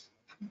 weeks,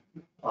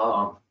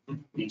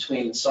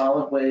 between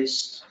solid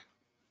waste,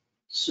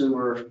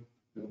 sewer,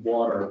 and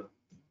water,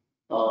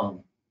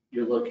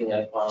 you're looking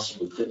at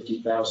possibly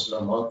 50,000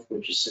 a month,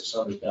 which is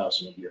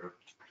 600,000 a year,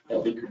 that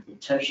we could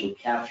potentially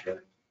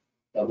capture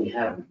that we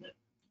haven't been.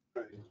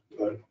 Right.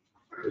 But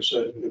like I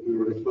said, if we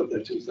were to put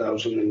that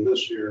 2,000 in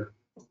this year,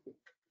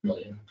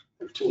 Million.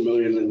 or 2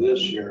 million in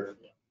this year,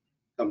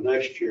 come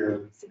next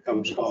year,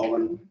 comes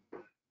calling.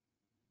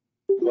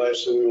 The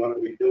last thing we want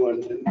to be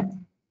doing,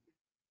 and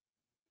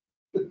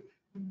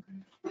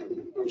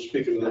I'm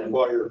speaking to the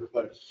choir,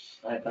 but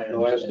I the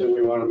last understand. thing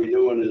we want to be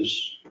doing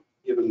is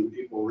giving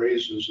people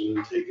raises and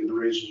then taking the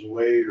raises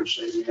away, or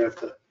saying we have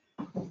to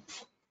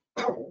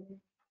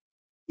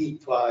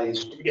eat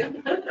flies.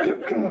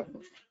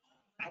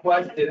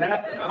 What did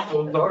happen? I'm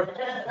so sorry.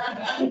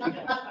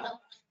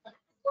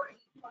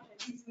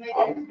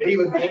 He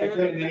was there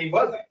and then he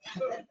wasn't.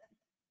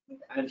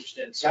 I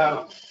understand.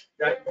 So,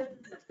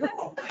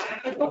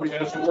 Nobody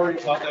has to worry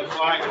about that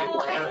flying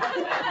anymore.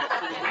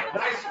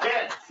 nice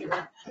catch.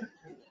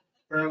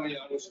 Apparently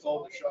I was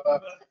told to shut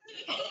up.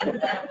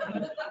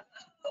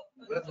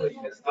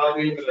 I'll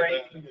leave it at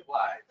that.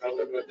 I'll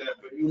leave it at that,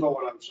 but you know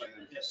what I'm saying.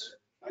 Yes,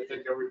 I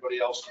think everybody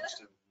else does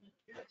too.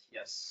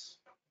 yes.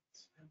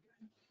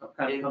 I'm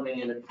kind of coming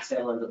in at the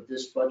tail end of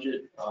this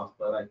budget,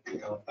 but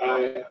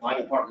my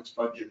department's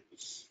budget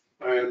is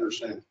I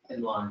understand.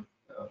 in line.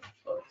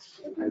 But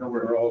I know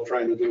We're all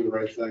trying to do the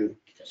right thing.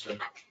 yes, sir.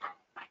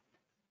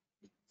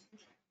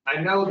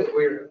 I know that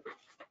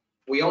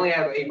we only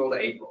have April to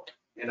April,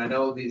 and I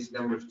know these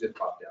numbers just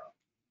popped out.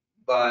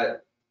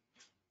 But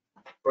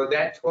for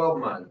that 12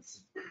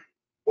 months,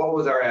 what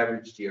was our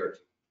average GRT?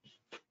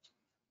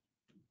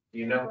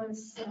 You know? It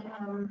was,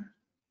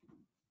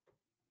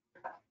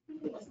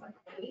 it was like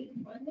 8,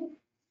 wasn't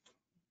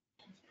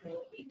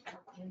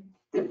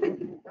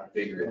it? I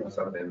figured it was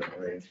something in that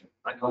range.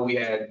 I know we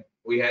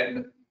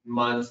had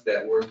months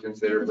that were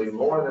considerably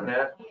more than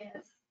that,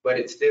 Yes. but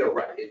it's still,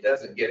 right, it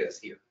doesn't get us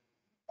here.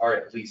 Or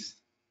at least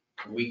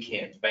we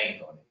can't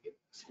bank on it getting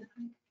us here.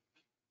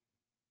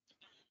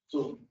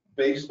 So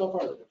based off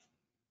our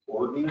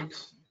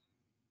ordinance,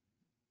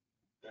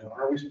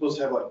 are we supposed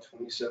to have like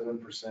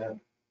 27%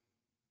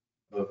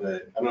 of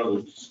it? I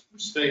know the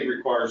state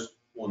requires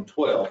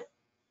 1/12 to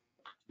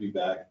be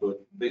back, but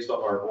based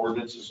off our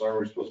ordinances, are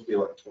we supposed to be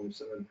like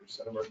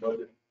 27% of our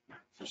budget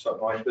or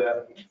something like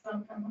that?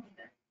 Something like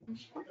that.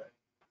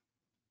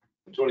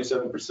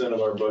 27%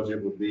 of our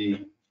budget would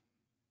be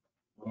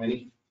how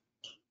many?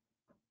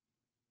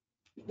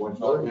 Well,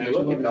 if you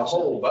look at the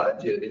whole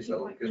budget, it's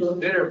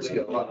considerably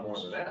a lot more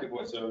than that.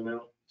 2.7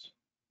 now.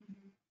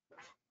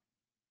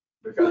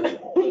 Because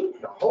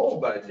the whole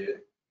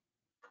budget,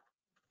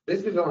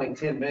 this is only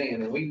 10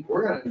 million, and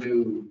we're gonna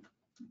do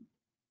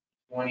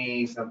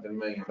 20-something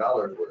million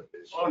dollars worth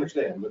this I year.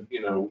 understand, but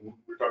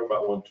we're talking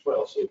about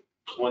 1/12, so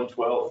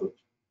 1/12 of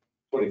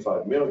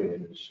 25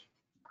 million is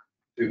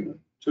two.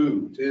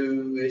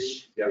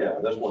 Two-ish, Yeah,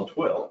 that's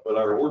 1/12, but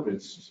our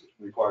ordinance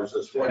requires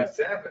us to have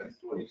 27.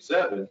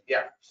 27.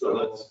 Yeah, So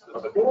so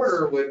that's a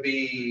quarter would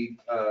be,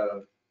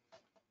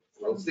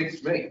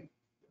 6 million.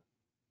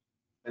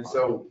 And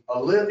so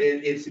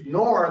it's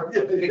north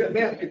of Big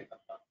Bend.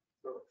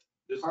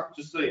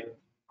 Just saying.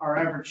 Our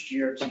average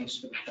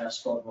GRTs for the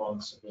past 12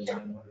 months have been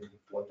 $904,000.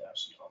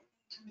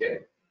 Okay.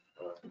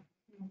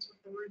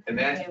 And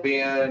that's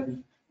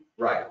been,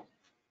 right.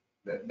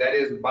 That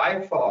is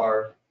by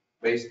far,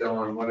 based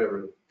on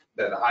whatever,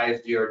 the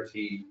highest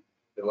GRT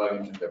that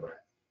Lovington's ever had.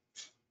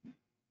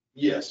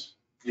 Yes,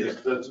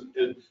 that's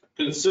it.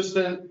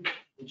 Consistent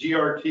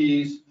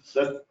GRTs,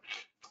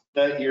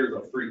 that year's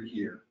a freak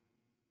year.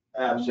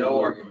 No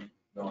Absolutely. argument,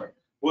 no argument.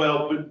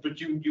 Well,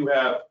 but you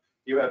have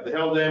the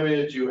hail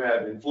damage, you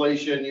have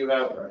inflation, you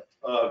have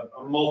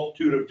a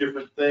multitude of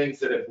different things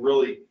that have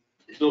really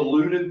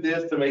diluted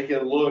this to make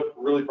it look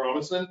really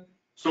promising.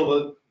 So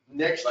the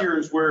next year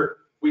is where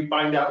we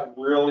find out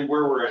really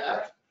where we're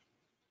at.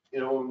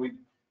 You know, when we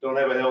don't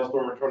have a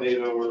hailstorm or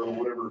tornado or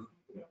whatever,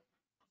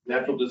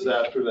 natural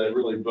disaster that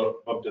really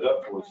bumped it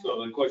up for us.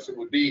 So the question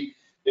would be,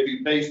 if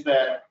you base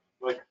that,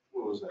 like,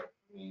 what was that?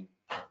 I mean,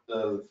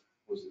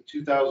 was it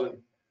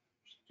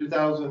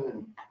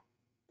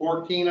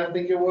 2014, I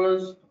think it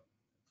was?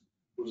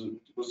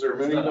 Was there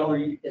 $1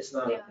 million? It's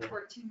not. Yeah,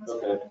 14 was.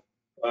 Okay.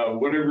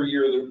 Whatever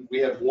year, we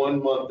had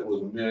 1 month that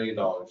was $1 million,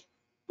 but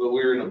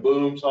we were in a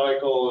boom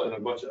cycle and a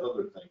bunch of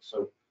other things.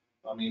 So,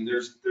 I mean,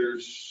 there's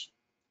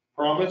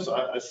promise.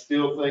 I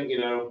still think,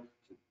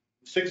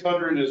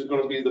 600 is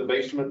going to be the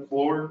basement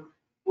floor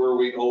where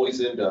we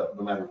always end up,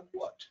 no matter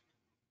what.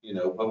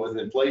 But with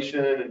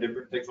inflation and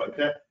different things like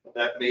that,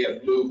 that may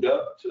have moved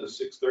up to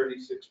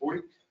 630,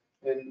 640,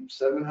 and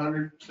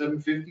 700,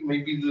 750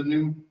 may be the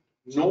new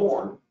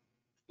norm.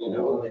 We'll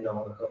only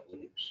know in a couple of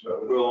years.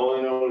 But we'll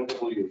only know in a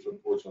couple of years,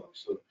 unfortunately.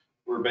 So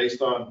we're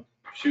based on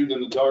shooting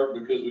in the dark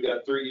because we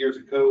got 3 years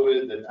of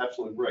COVID that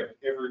absolutely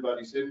wrecked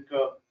everybody's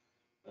income.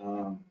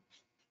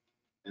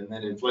 And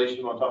then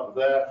inflation on top of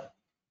that.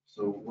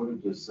 So what a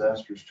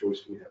disastrous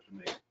choice we have to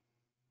make.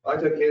 I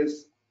took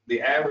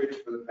the average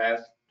for the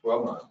past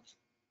 12 months,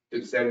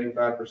 took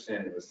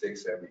 75%, it was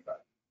 675,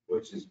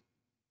 which is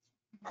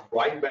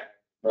right back.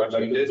 What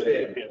you just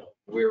did.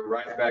 We're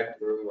right back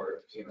to where we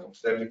were,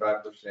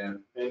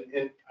 75%.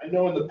 And I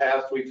know in the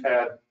past we've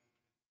had,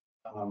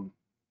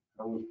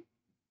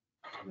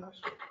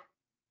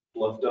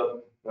 fluffed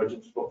up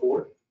budgets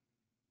before.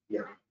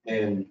 Yeah.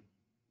 And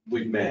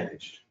we've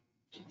managed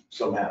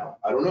somehow.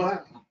 I don't know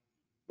how,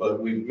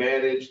 but we've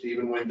managed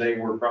even when they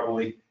were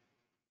probably,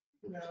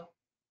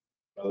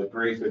 by the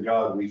grace of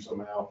God, we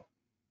somehow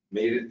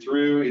made it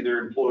through. Either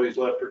employees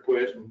left or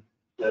quit, and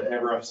that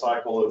ever a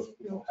cycle of,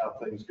 how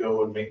things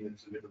go and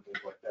maintenance and different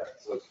things like that.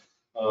 So,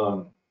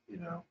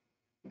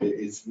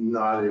 it's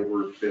not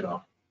ever been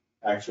a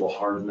actual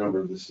hard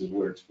number. This is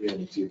where it's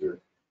been. It's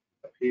either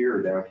up here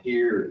or down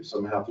here, and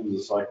somehow through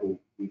the cycle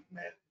we've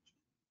managed.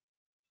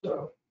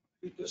 So,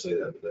 I hate to say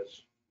that, but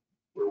that's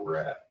where we're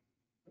at,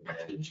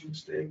 managing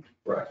state.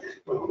 Right.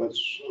 Well,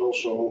 that's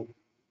also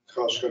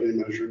cost-cutting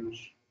measures.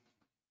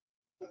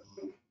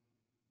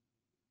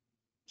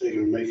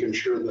 Making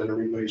sure that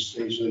everybody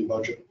stays in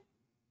budget.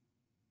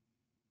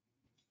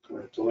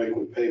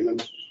 Delinquent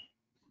payments.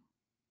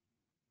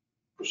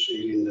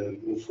 Proceeding to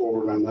move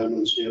forward on them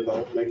and see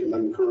about making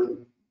them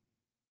current.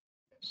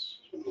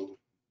 So,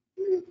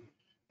 yeah,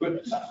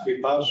 But be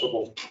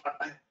possible.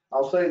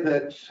 I'll say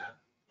that,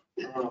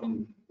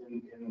 in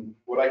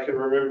what I can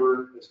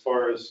remember as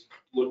far as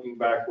looking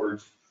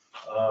backwards,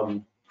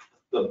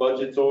 the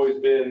budget's always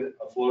been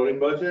a floating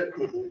budget,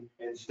 Mhm.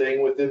 and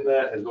staying within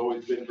that has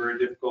always been very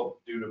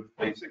difficult due to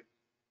basic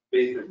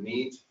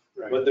needs.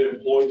 Right. But the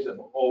employees have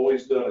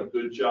always done a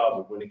good job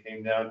of when it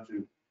came down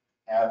to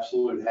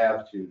absolute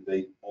have to,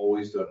 they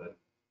always done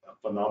a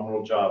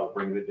phenomenal job of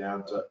bringing it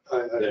down to.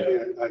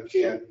 I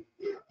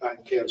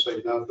can't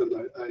say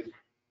nothing.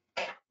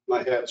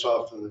 My hat's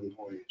off to the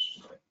employees.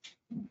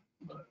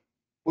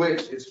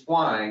 Which is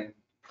why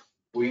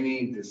we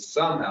need to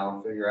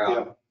somehow figure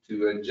out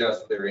to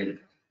adjust their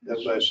income.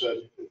 As I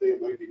said, I think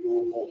it might be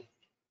doable.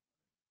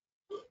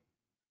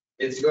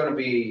 It's going to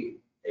be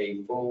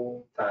a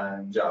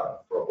full-time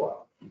job for a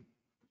while.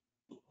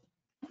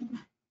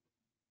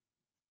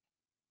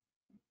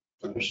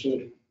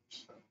 Understood.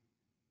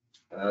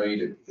 I know you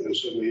do. And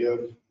so we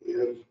have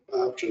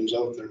options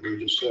out there. We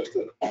just have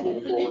to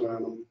move forward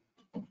on them.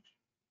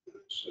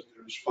 So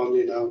there's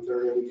funding out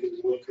there that we can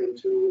look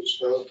into and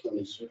stuff.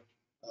 And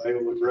I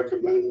would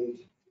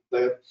recommend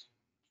that as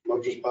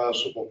much as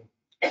possible.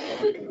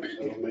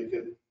 It'll make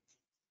it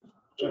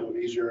so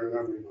easier on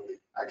everybody.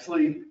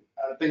 Actually,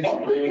 I think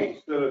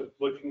instead of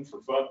looking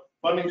for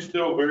funding's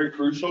still very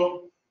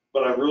crucial,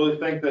 but I really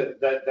think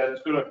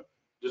that's gonna,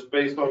 just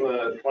based on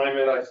the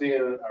climate I see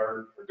in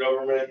our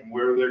government and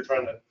where they're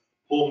trying to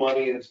pull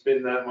money and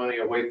spend that money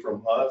away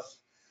from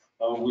us,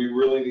 we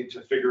really need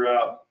to figure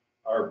out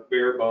our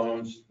bare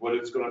bones, what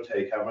it's gonna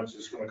take, how much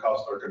it's gonna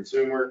cost our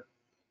consumer,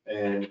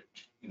 and,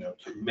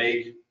 to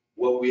make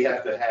what we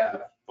have to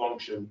have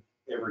function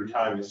every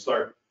time, and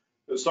start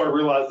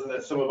realizing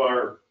that some of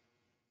our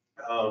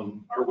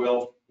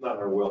not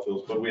our well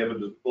fields, but we have a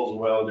disposal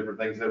well and different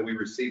things that we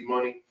receive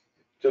money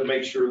to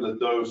make sure that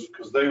those,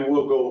 because they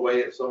will go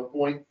away at some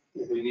point,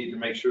 we need to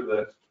make sure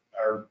that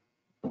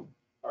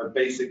our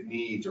basic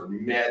needs are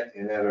met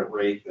and at a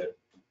rate that,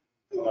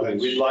 I mean,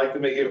 we'd like to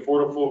make it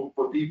affordable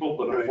for people,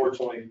 but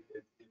unfortunately,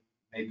 it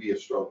may be a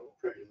struggle.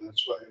 Right, and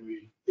that's why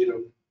we,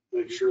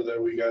 make sure that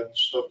we got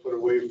stuff put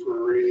away for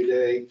a rainy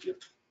day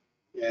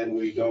and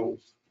we don't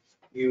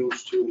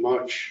use too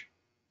much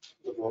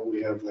of what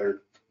we have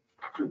there.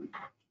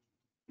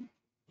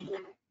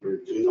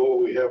 We know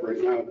what we have right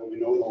now, but we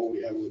don't know what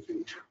we have in the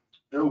future.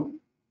 No.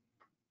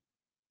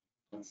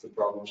 That's the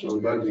problem. So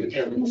we gotta be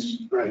careful.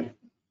 Right.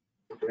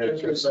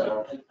 There's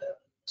a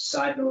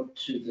side note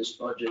to this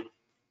budget.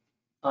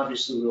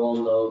 Obviously, we all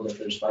know that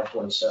there's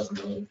 5.7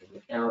 million from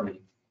the county,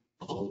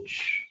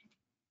 which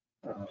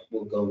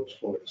will go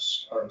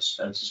towards our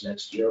expenses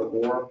next year,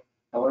 or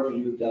however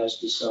you guys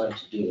decide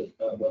to do it,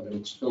 whether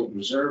it's build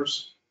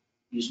reserves,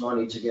 use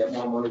money to get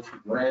more money for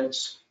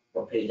grants,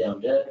 or pay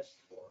down debt,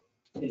 or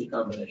any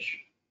combination.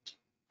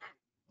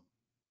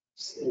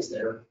 Is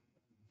there?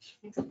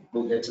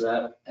 We'll get to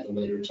that at a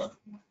later time.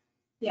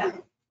 Yeah,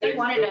 they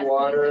wanted us to use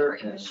it for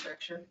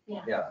infrastructure.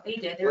 Yeah. They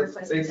did, they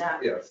requested that.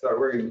 Yeah, start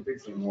working on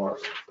fixing water.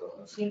 So,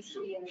 Seems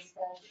to be in the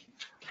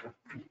stuff.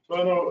 So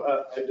I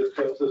know, I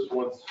discussed this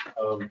once,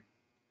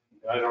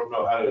 I don't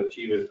know how to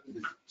achieve it,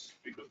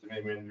 speak with the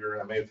main manager,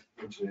 I may have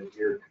mentioned it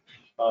here,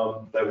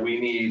 that we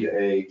need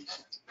a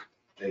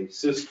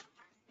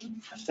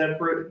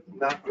separate,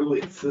 not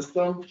really a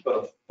system,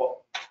 but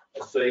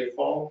a safe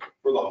vault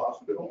for the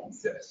hospital.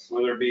 yes.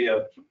 Whether it be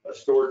a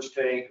storage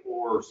tank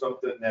or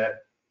something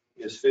that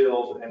is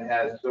filled and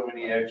has so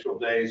many actual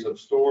days of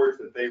storage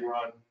that they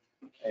run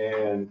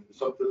and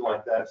something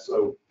like that.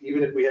 So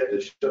even if we had to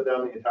shut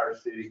down the entire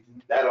city,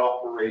 that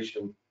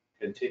operation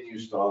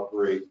continues to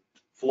operate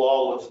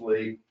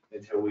flawlessly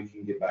until we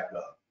can get back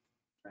up.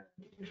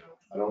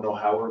 I don't know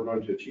how we're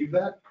going to achieve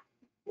that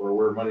or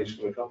where money's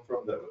going to come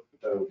from. That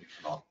would be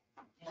phenomenal.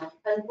 Yeah.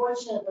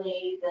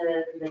 Unfortunately,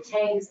 the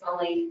tanks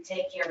only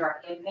take care of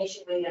our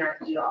inpatient wing and our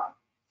ER.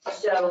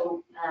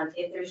 So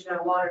if there's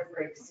no water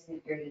for an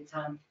extended period of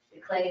time, the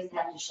clinics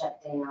have to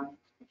shut down.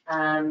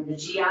 The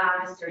GI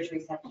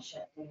surgeries have to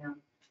shut down.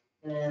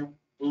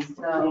 Well,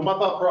 So, my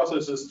thought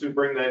process is to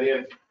bring that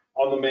in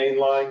on the main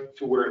line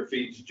to where it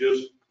feeds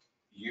just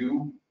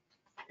you.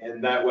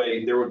 And that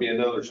way there would be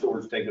another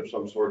storage tank of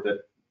some sort that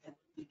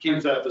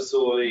keeps that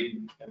facility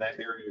and that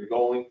area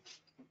going.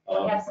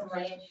 we have some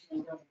land.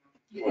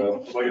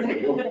 Well, like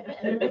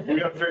I said, we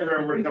gotta figure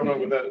out where to come up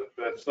with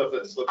that stuff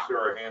that slips through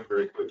our hand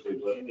very quickly,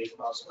 but. Maybe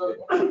possibly,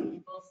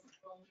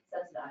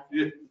 Subsidize.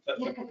 Yeah,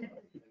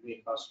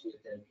 maybe possibly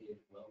a dedicated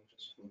well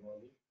just for one.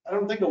 I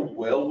don't think a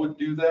well would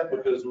do that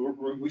because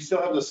we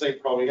still have the same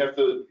problem. You have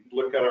to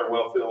look at our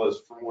well field as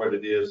from what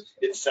it is.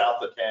 It's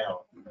south of town.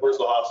 Where's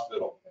the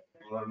hospital?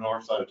 On the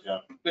north side of town.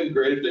 Been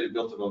great if they had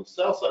built it on the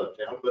south side of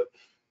town, but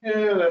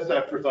yeah, that's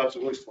afterthoughts,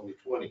 at least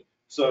 2020.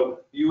 So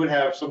you would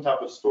have some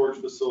type of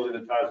storage facility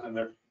that ties in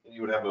there and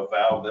you would have a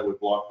valve that would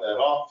block that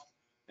off.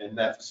 And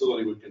that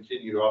facility would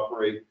continue to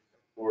operate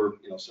for,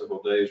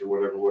 several days or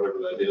whatever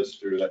that is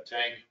through that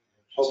tank.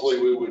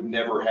 Hopefully we would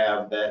never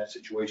have that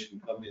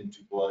situation come into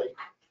play,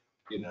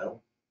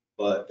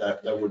 but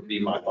that would be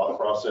my thought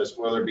process,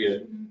 whether it be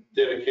a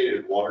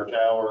dedicated water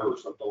tower or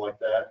something like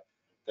that,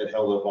 that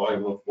held a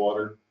volume of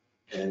water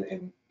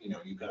and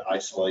you can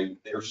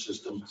isolate their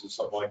systems and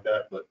stuff like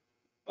that. But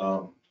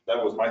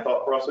that was my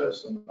thought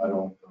process. And I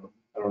don't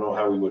know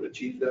how we would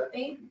achieve that.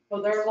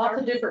 Well, there are lots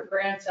of different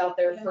grants out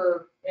there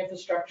for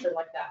infrastructure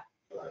like that,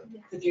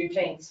 to do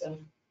tanks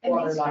and And they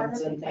water started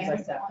lines and the things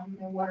like plans that. on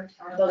the water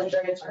tower. Those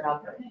grants are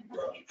out there.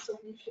 So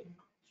we should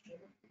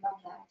know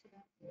that to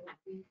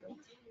them.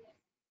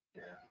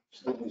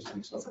 Still needs to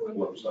be something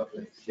close, I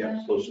think.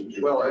 Yeah, closer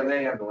to. Well, and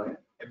they have the land,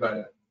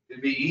 but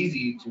it'd be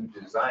easy to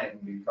design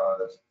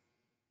because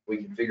we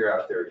can figure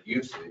out their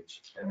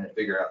usage and then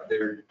figure out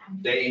their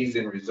days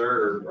in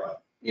reserve,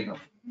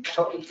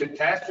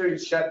 catastrophe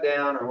shut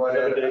down or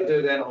whatever,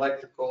 other than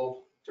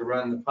electrical to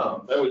run the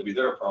pump. That would be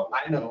their problem.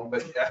 I know,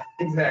 but yeah,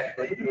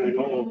 exactly. I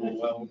know of a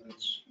well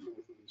that's.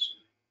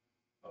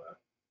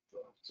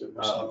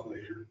 Uh,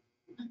 Later.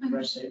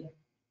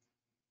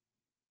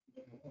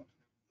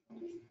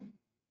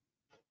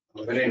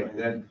 But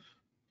anyway,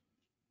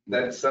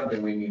 that's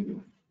something we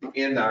need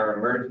in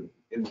our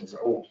in this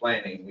whole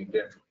planning, we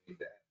definitely need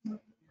that.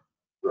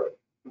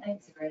 I think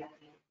it's a great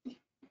idea.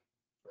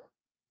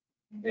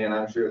 And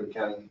I'm sure the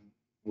county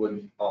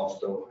would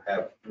also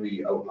have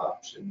the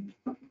option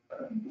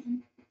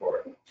for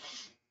it.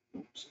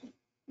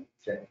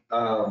 Okay,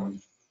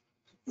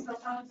 So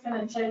I was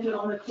gonna tell you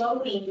on the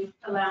clothing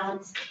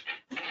allowance,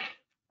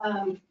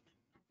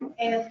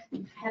 Ed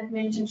had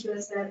mentioned to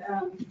us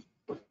that,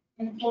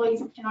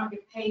 employees cannot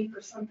get paid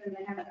for something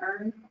they haven't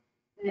earned,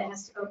 and it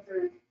has to go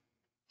through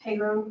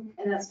payroll,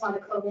 and that's why the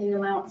clothing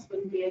allowance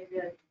wouldn't be a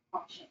good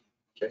option.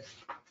 Okay.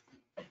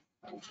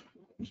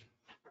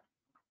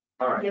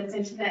 all right. Gets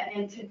into that,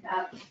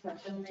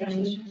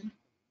 donation.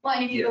 Well,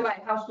 and if you go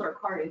by house or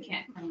car, you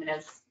can't claim it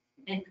as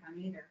income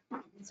either.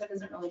 So it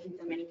doesn't really do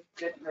them any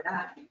good for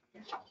that.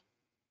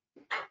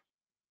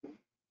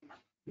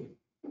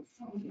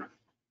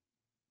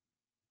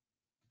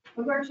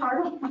 We worked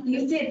hard on.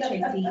 You did,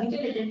 Tracy, you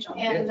did a good job.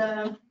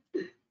 And,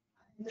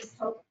 just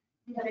hope,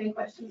 if you have any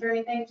questions or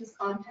anything, just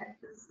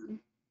contact us. And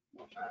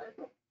we'll try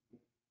to.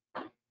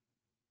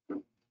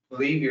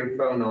 Leave your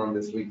phone on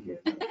this weekend.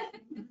 Are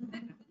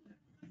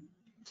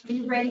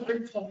you ready for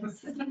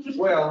things?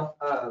 Well,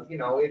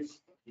 it's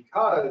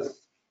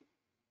because,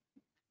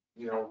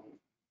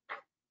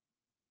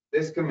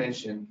 this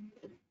commission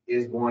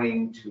is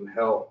wanting to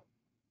help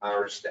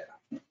our staff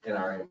and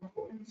our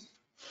employees.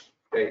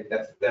 Okay,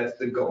 that's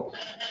the goal.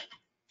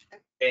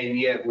 And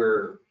yet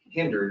we're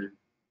hindered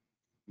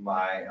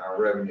by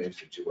our revenue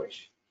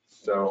situation.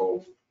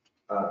 So,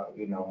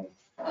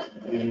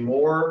 the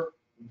more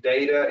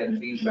data and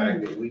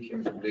feedback that we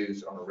can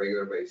produce on a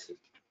regular basis,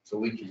 so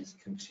we can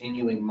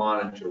continually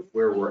monitor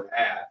where we're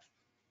at,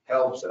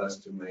 helps us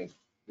to make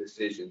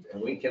decisions.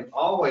 And we can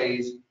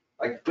always,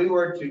 like, if we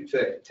were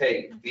to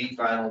take the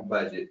final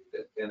budget,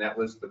 and that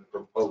was the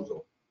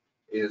proposal,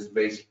 is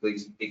basically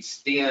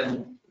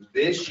extend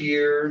this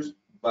year's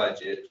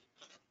budget,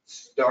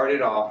 start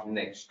it off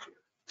next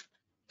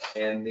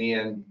year, and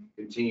then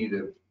continue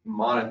to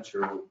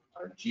monitor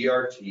our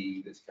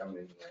GRT that's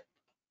coming in here.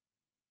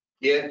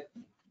 Get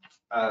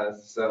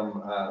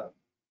some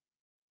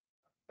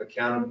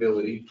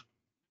accountability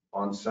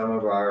on some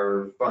of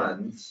our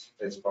funds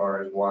as far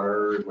as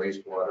water,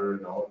 wastewater,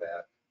 and all of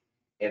that,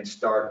 and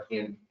start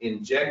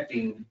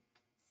injecting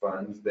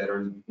funds that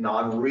are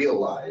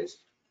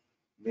non-realized.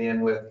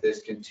 Then with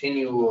this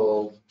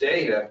continual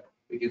data,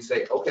 we can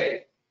say,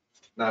 okay,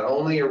 not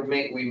only are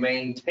we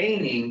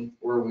maintaining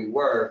where we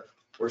were,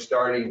 we're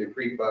starting to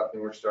creep up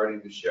and we're starting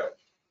to show.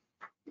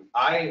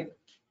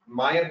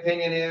 My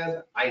opinion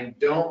is, I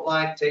don't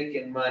like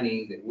taking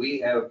money that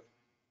we have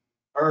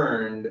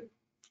earned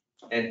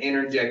and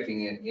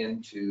interjecting it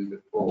into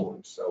the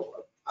forward.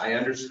 So I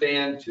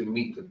understand to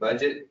meet the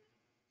budget,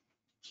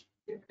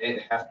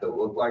 it has to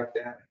look like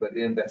that, but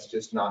then that's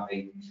just not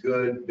a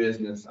good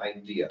business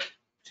idea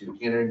to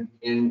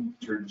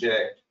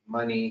interject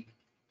money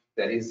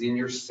that is in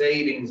your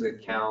savings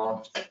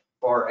account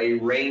for a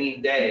rainy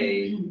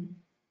day,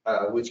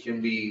 which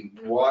can be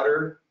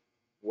water,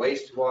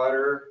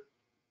 wastewater,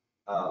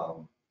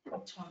 all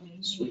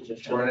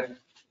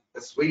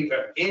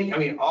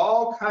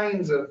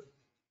kinds of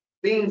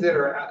things that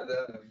are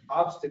the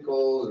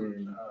obstacles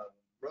and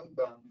road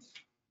bumps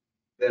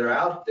that are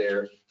out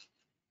there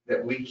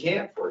that we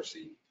can't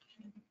foresee.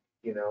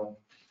 To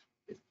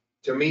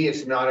me,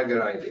 it's not a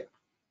good idea.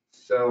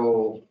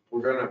 So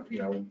we're gonna,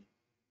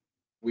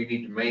 we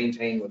need to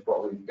maintain with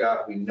what we've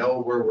got. We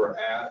know where we're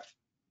at.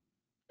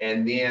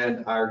 And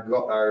then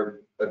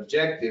our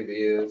objective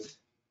is,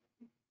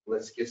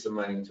 let's get some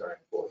money to our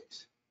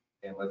employees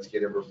and let's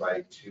get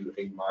everybody to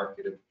a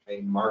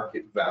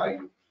market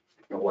value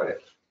or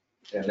whatever.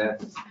 And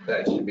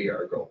that should be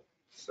our goal.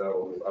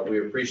 So we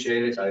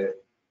appreciate it.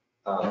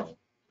 I'm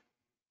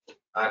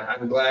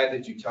glad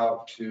that you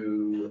talked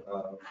to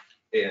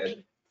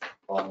Ed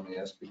on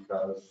this,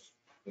 because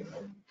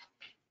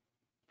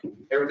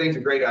everything's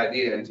a great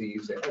idea until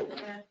you say, oh,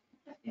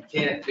 you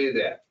can't do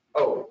that.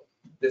 Oh,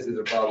 this is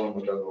a problem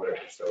with other whatever.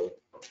 So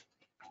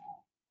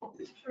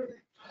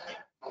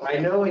I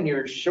know in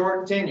your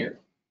short tenure,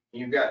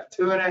 you've got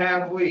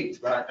 2.5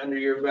 weeks under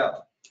your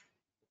belt.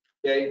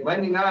 Okay,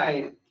 Monday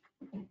night,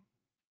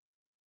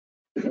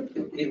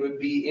 it would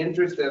be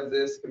interest of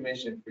this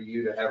commission for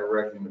you to have a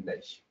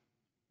recommendation.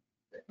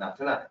 Not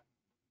tonight.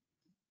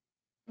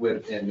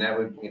 And that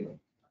would,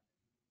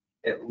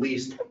 at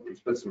least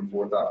put some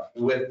forethought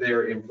with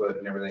their input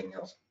and everything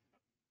else.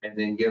 And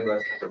then give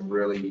us some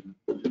really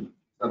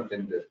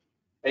something to,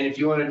 and if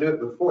you want to do it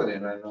before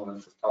then, I know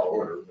that's a tall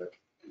order, but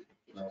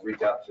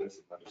reach out to us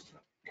and let us know.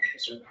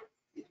 Yes, sir.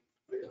 I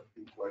have a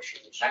few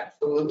questions.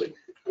 Absolutely.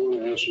 I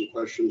want to ask some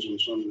questions on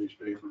some of these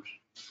papers.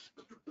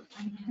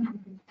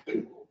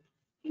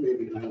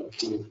 Maybe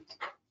not.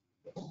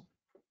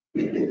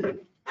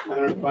 On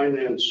our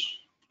finance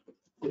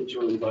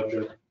interim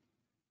budget,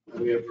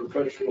 we have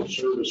professional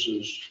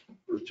services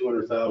for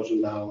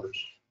 $200,000.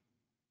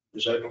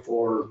 Is that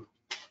for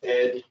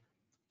Ed?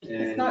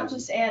 It's not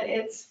just Ed,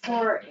 it's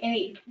for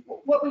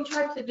what we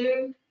tried to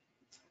do.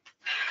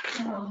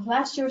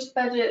 Last year's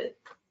budget,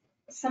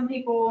 some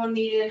people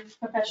needed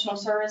professional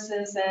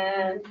services,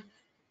 and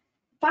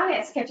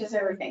finance catches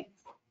everything.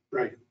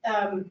 Right.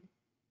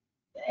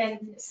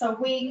 And so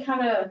we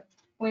kind of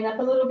went up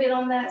a little bit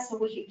on that so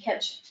we could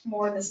catch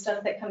more of the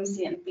stuff that comes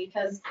in,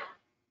 because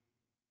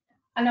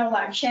I know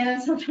like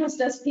Shannon sometimes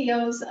does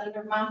POs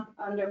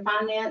under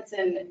finance,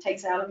 and it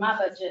takes out of my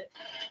budget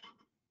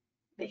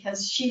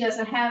because she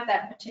doesn't have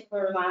that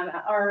particular line,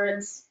 or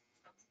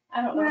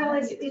I don't know. Well,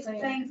 it's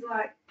things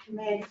like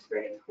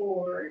magistrate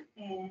court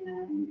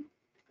and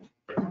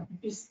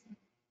just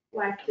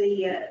like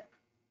the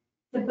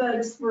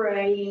bug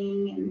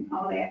spraying and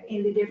all that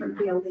in the different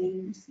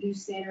buildings, youth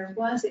centers,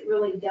 ones that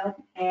really don't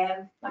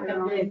have Like their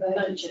a own big budget.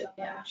 budget,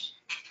 yeah.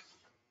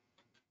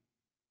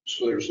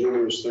 So there's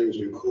numerous things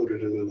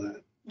included into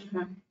that.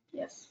 Mhm,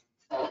 yes.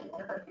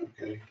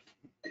 Okay.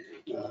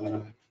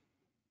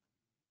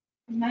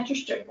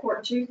 Magistrate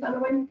court too, by the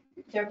way,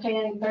 they're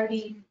paying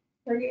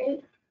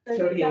 38.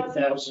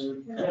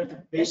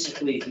 38,000,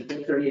 basically, if you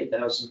get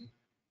 38,000,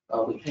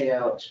 we pay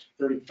out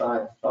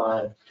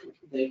 35,500.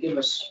 They give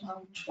us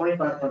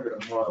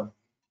 2,500 a month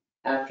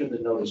after the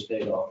notice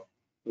paid off,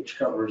 which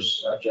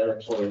covers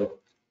janitorial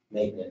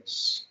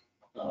maintenance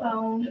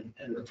and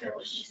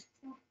repairs.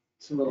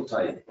 It's a little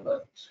tight,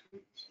 but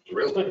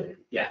Really?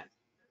 That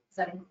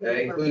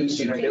That includes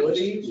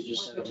utilities? we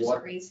just have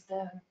water.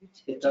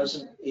 It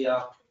doesn't,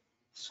 yeah,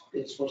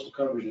 it's supposed to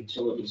cover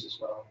utilities as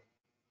well.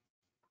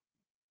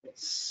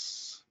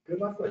 It's, Good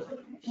luck with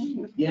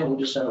it. yeah, we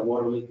just had a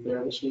water leak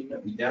there this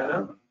weekend. Yeah, I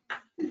know.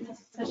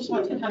 I just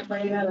wanted to kind of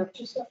bring that up,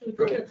 just.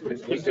 Go ahead.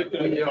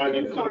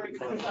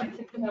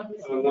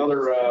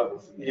 Another,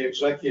 the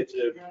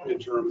executive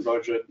interim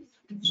budget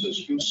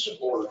says youth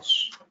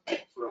sports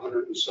for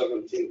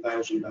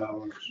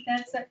 $117,000.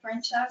 That's that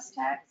franchise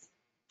tax.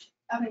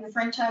 I mean, the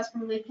franchise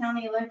from Lee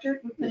County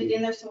Electric, we put it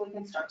in there so we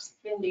can start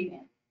spending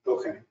it.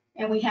 Okay,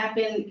 And we have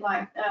been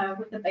like,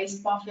 with the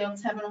baseball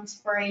fields, having them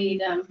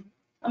sprayed.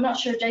 I'm not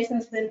sure,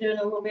 Jason's been doing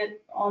a little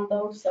bit on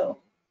those, so,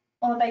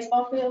 on the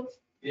baseball fields.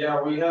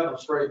 Yeah, we haven't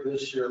sprayed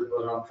this year,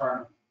 but I'm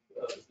trying,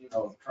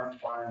 trying to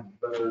find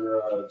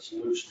better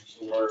solutions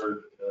to where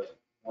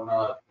we're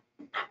not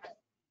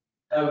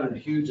having a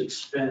huge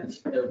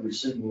expense every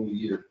single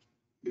year.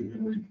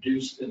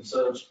 Reduce,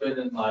 instead of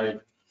spending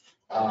like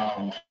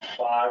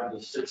 5,000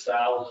 to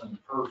 6,000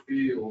 per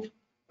field,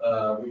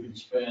 we can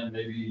spend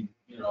maybe,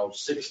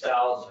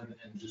 6,000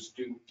 and just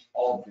do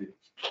all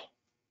fields.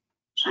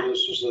 so this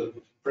is the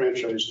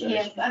franchise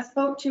Yes, tax, I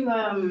spoke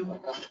to,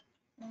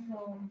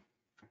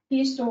 he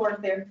used to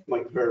work there,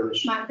 Mike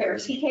Ferris. Mike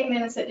Ferris. He came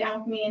in and sat down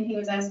with me and he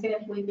was asking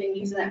if we've been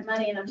using that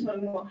money. And I told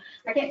him, well,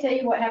 I can't tell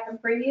you what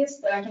happened previous,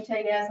 but I can tell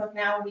you as of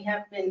now, we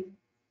have been.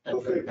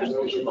 Okay, because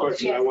that was a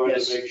question I wanted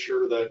to make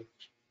sure that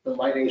The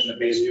lighting it's and the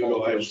being baseball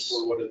utilized fields,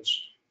 for what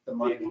it's, the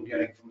money we're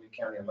getting from the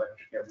county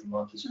electric every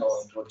month is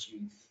going towards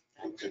youth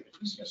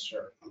activities. Yes,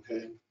 sir.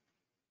 okay.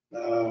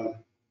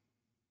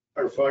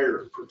 Our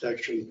fire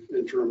protection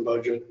interim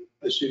budget,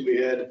 I see we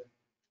had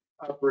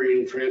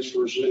operating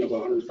transfers in of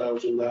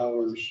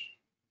 $100,000.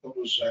 What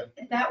was that?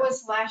 That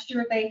was last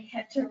year. They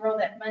had to roll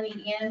that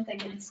money in. They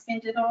didn't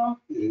spend it all.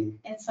 Mhm.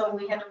 And so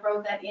we had to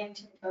roll that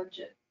into the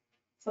budget.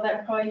 So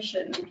that probably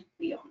shouldn't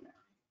be on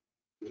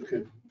there.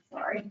 Okay,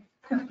 Sorry.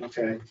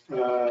 okay.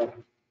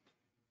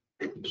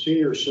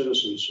 Senior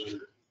Citizen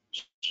Center,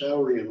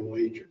 salary and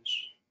wages.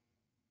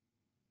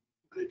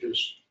 I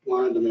just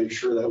wanted to make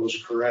sure that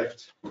was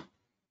correct.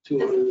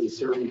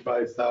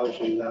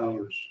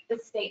 $235,000. The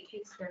state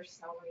pays their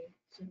salary,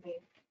 so they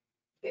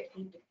get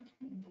paid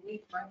a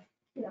week, right?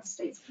 Yeah,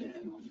 state's.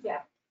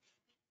 Yeah,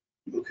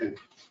 Okay.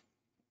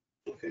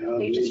 Okay. I'll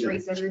they need just to-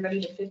 raise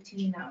everybody to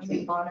 15, that was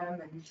the bottom,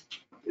 and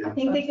I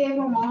think they gave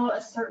them all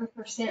a certain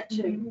percent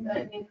too,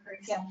 that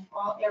increase, Yeah.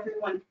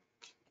 everyone.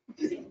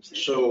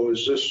 So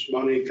is this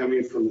money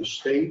coming from the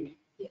state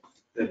yes.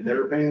 that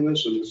they're paying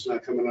this and it's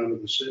not coming out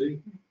of the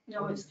city?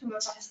 No, it's coming by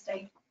the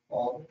state,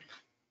 All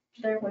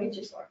their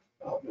wages are,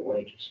 the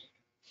wages.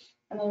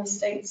 and then the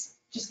states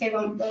just gave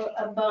them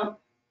a bump.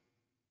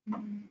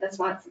 That's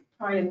why it's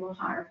probably a little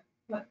higher.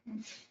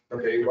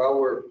 Okay, while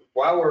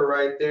we're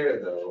right there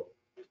though,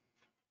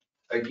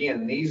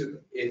 again,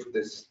 if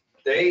the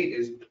state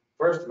is,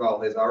 first of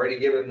all, has already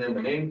given them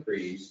an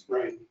increase,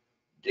 Right.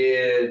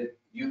 did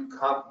you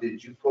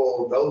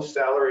pull those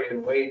salary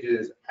and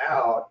wages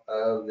out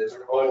of this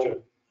whole?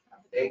 Budget.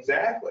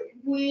 Exactly.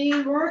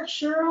 We weren't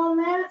sure on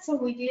that, so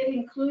we did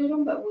include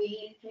them, but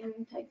we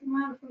can take them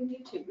out if we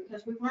need to,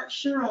 because we weren't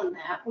sure on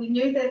that. We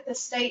knew that the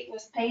state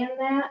was paying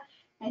that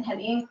and had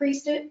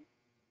increased it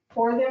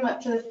for them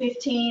up to the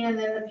 15, and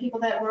then the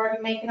people that were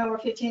already making over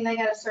 15, they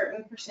got a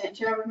certain percent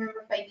too. I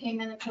remember Faye came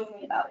in and told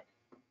me about it.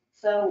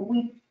 So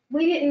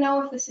we didn't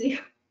know if the city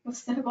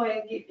was gonna go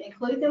ahead and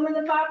include them in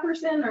the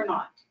 5% or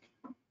not.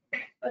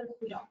 But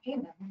if we don't pay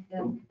them,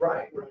 then.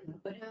 Right.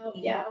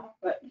 Yeah,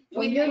 but We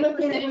when you're pay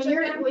looking, percentage of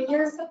that when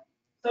you're,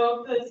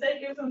 So if the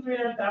state gives them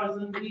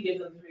 300,000, we give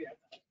them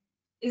 300,000.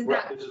 Is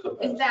Right, that, this is the-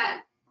 is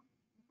that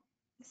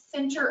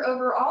center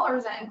overall, or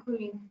is that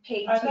including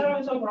paid I thought it too?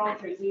 was overall,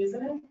 Tracy,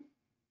 isn't it?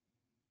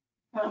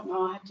 I don't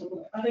know, I have to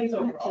look. I think it's I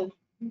have overall. to-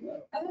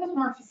 I think it's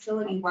more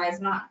facility wise,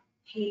 not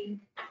paid.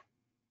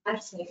 I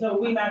just need. So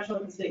we match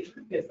what the state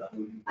gives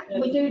them.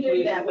 We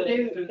do that, we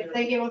do, if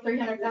they give them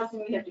 300,000,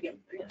 we have to give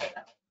them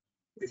 300,000.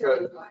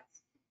 Because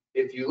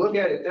if you look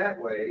at it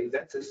that way,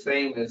 that's the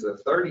same as a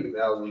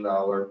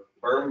 $30,000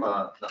 per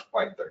month, not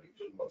quite 30,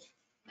 close.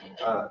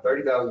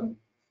 30,000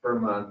 per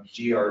month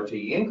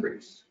GRT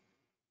increase.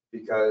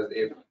 Because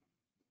if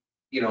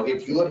you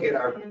look at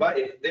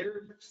if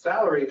their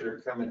salaries are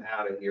coming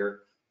out of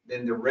here,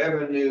 then the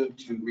revenue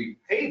to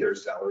repay their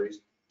salaries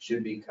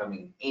should be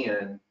coming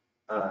in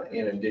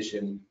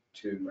addition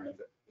to,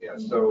 yeah,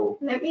 so.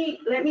 Let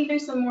me do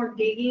some more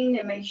digging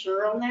and make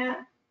sure on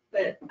that,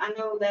 but I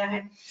know that I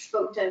had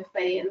spoke to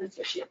Faye and that's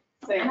what she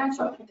said. And I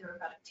talked with her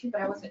about it too,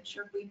 but I wasn't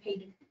sure if we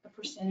paid a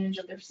percentage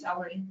of their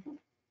salary,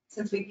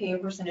 since we pay a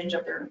percentage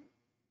of their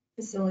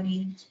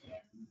facility.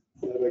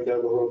 I'd like to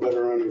have a little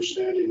better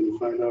understanding and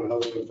find out how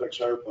that affects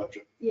our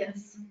budget.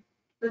 Yes.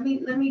 Let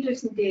me do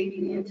some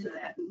digging into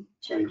that and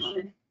check on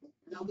it,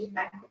 and I'll be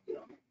back with you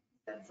on it.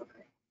 That's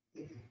okay.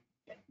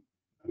 I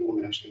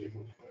won't ask any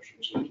more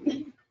questions.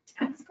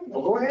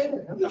 Well, go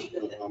ahead. No,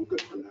 I'm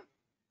good for now.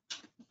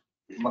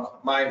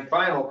 My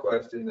final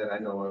question that I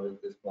know of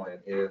at this point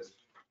is,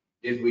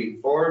 did we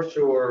for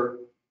sure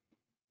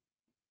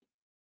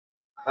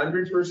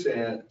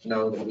 100%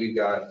 know that we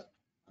got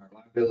our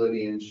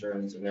liability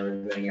insurance and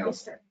everything Yes,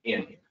 else sir.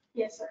 in here?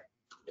 Yes, sir.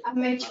 I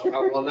made I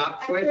sure. will not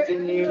After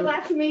question the you.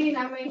 last meeting,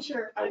 I made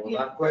sure. I will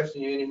not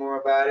question you anymore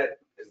about it,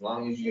 as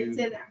long as It's you, in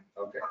there.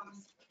 okay.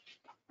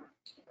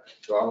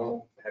 So I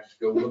won't have to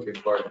go looking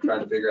for it, trying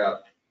to figure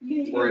out.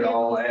 Where it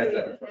all adds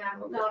up.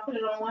 No, I'll put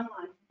it on one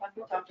line, like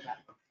we talked about.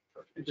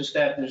 Just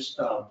that there's,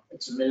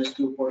 it's a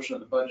minuscule portion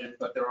of the budget,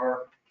 but there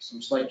are some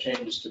slight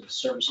changes to the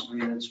service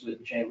agreements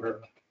with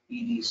Chamber,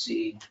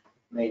 EDC,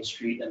 Main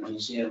Street and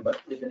Museum. But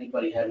if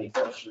anybody had any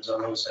questions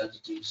on those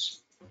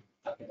entities,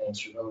 I can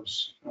answer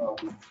those.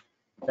 We've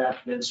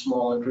factored in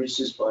small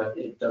increases, but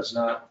it does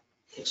not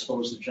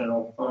expose the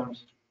general fund.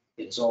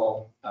 It's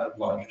all out of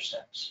lodger's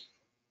tax.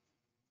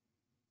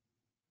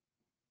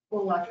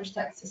 Will lodger's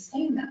tax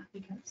sustain that?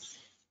 Because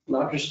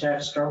Lodger's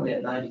tax is currently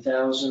at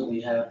 90,000. We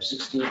have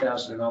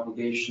 16,000 in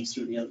obligations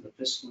through the end of the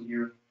fiscal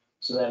year.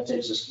 So that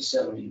takes us to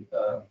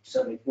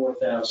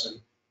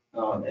 74,000,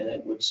 and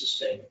it would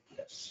sustain it,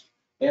 yes.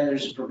 And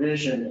there's a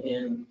provision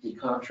in the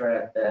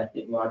contract that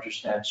if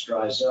lodger's tax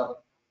dries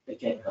up, they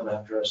can't come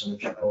after us in the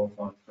general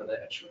fund for the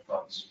extra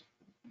funds.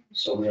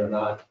 So we are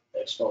not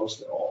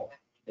exposed at all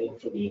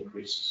for the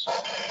increases.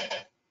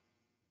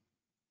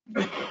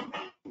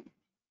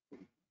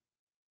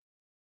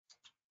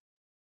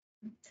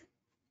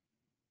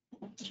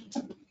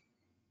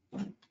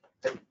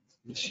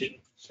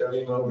 Shove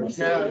him over.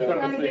 Yeah, I'm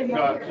trying to think,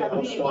 God,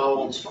 I'll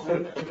swallow. I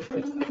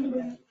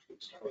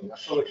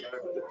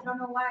don't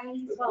know why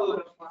he's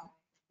well.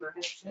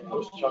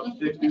 Chuck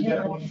did do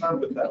that one time,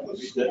 but that would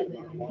be dead.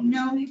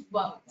 No, he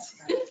won't.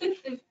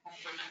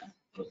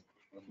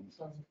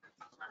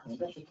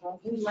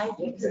 We like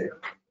it.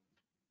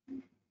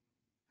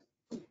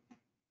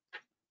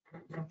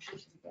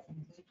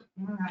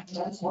 All right,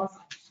 that's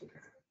awesome.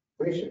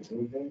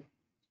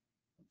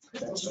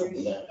 That's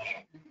something that-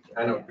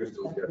 I know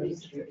Crystal's got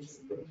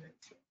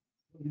it.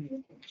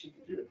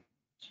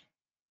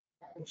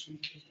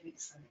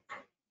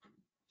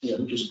 Yeah,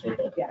 we just paid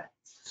that. Yeah,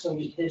 so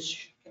this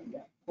should come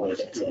down. Right,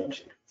 yeah.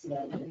 Yeah,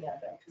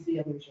 because the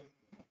others are.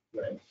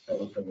 Right, that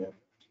was from there.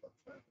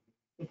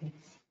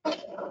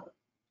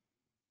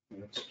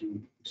 Let's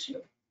do this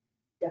year.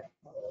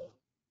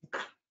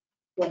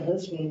 Well,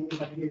 this means we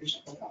have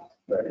years,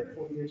 Right.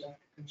 4 years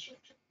after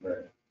construction.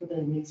 Right. But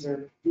then these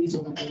will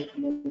be at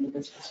the end of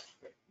this fiscal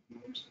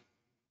year.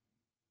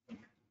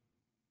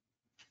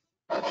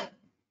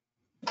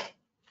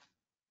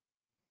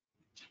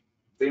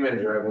 City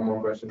manager, I have one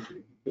more question for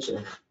you. Yes,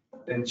 sir.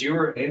 Since you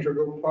were an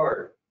integral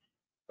part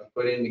of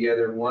putting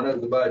together one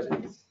of the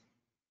budgets,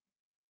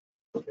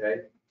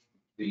 okay,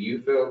 do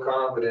you feel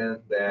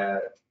confident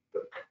that,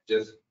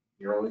 just,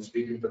 you're only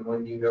speaking for the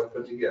one you helped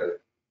put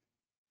together,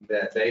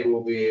 that they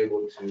will be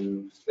able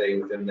to stay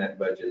within that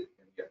budget?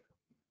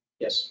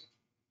 Yes.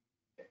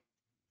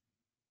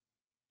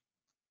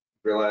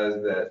 Realize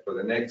that for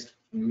the next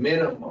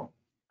minimum,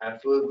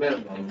 absolute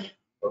minimum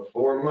of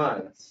 4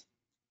 months,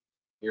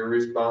 you're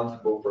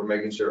responsible for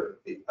making sure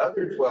the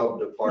other 12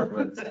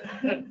 departments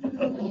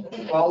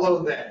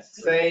follow that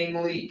same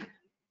lead.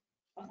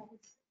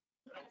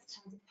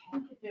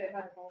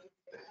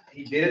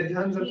 He did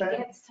tons of He that?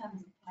 gets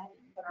tons of pay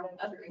from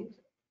other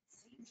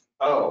agencies.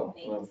 Oh,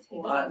 Things. He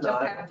well, doesn't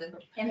just have to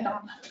depend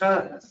on us.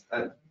 tons.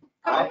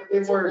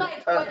 Compared to Word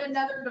like tons. what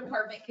another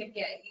department could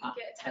get, you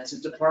get As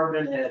tons. a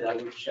department head, I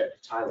would check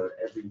Tyler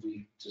every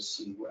week to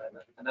see when,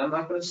 and I'm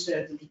not gonna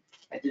say,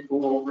 I did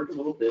go over it a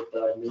little bit,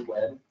 but I knew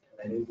when and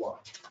I knew why.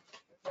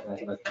 And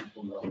I let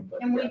people know,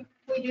 but. And we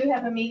do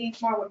have a meeting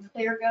tomorrow with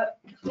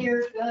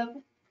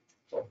ClearGov,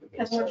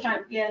 because we're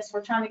trying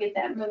to get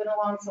that moving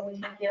along so we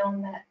can get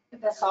on that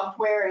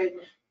software and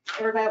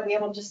everybody will be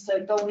able just to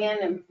go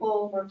in and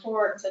pull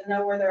reports and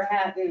know where they're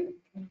at. And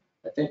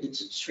I think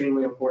it's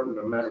extremely important,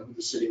 no matter who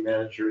the city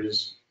manager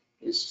is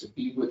to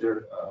be with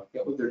their,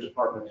 get with their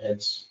department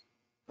heads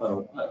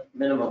on a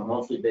minimum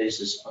monthly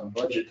basis on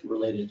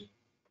budget-related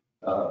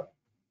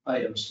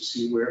items to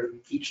see where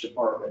each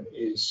department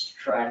is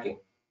tracking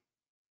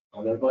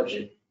on their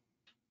budget.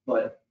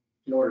 But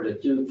in order to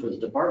do, for the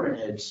department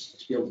heads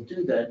to be able to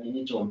do that, you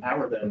need to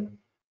empower them.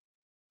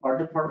 Our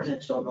department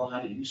heads don't know how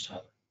to use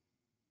Tyler.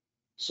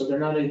 So they're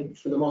not able,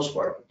 for the most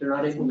part, they're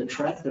not able to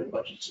track their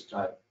budgets at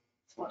Tyler.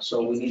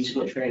 So we need to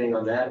get training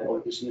on that or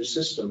this new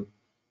system,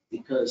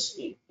 because,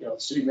 the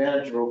city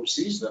manager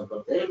oversees them,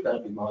 but they've got to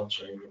be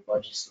monitoring their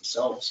budgets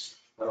themselves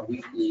on a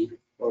weekly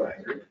or,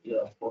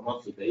 or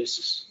monthly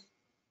basis.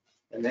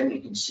 And then you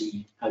can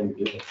see how you're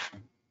doing.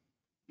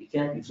 You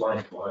can't be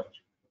flying blind.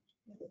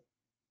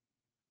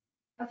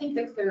 I think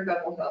the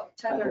ClearGov will help.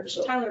 I hope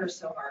so. Tyler is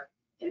so hard.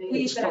 We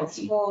use it at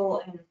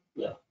school and.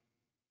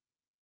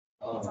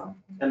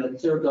 And the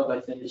third dog,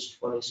 I think, is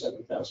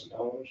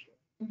 $27,000.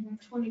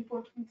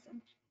 24,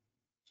 27.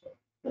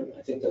 And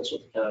I think that's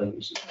what the county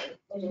uses.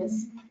 It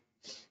is.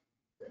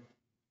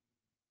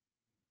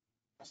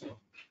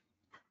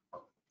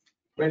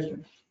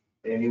 Questions?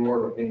 Any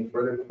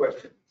further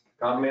questions,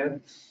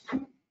 comments?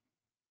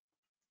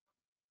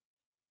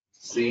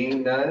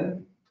 Seeing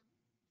none,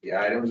 the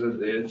items of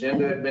the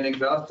agenda have been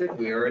exhausted.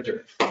 We are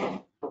adjourned.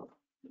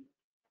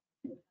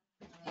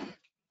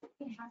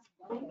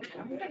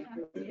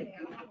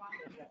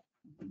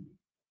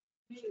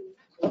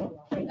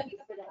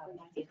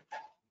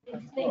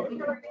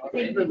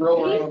 You've been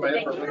rolling around my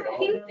head for a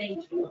minute.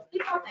 Thank you. We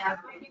talked about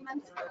 3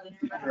 months ago.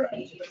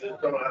 Right. Just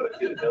don't know how to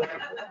get it done.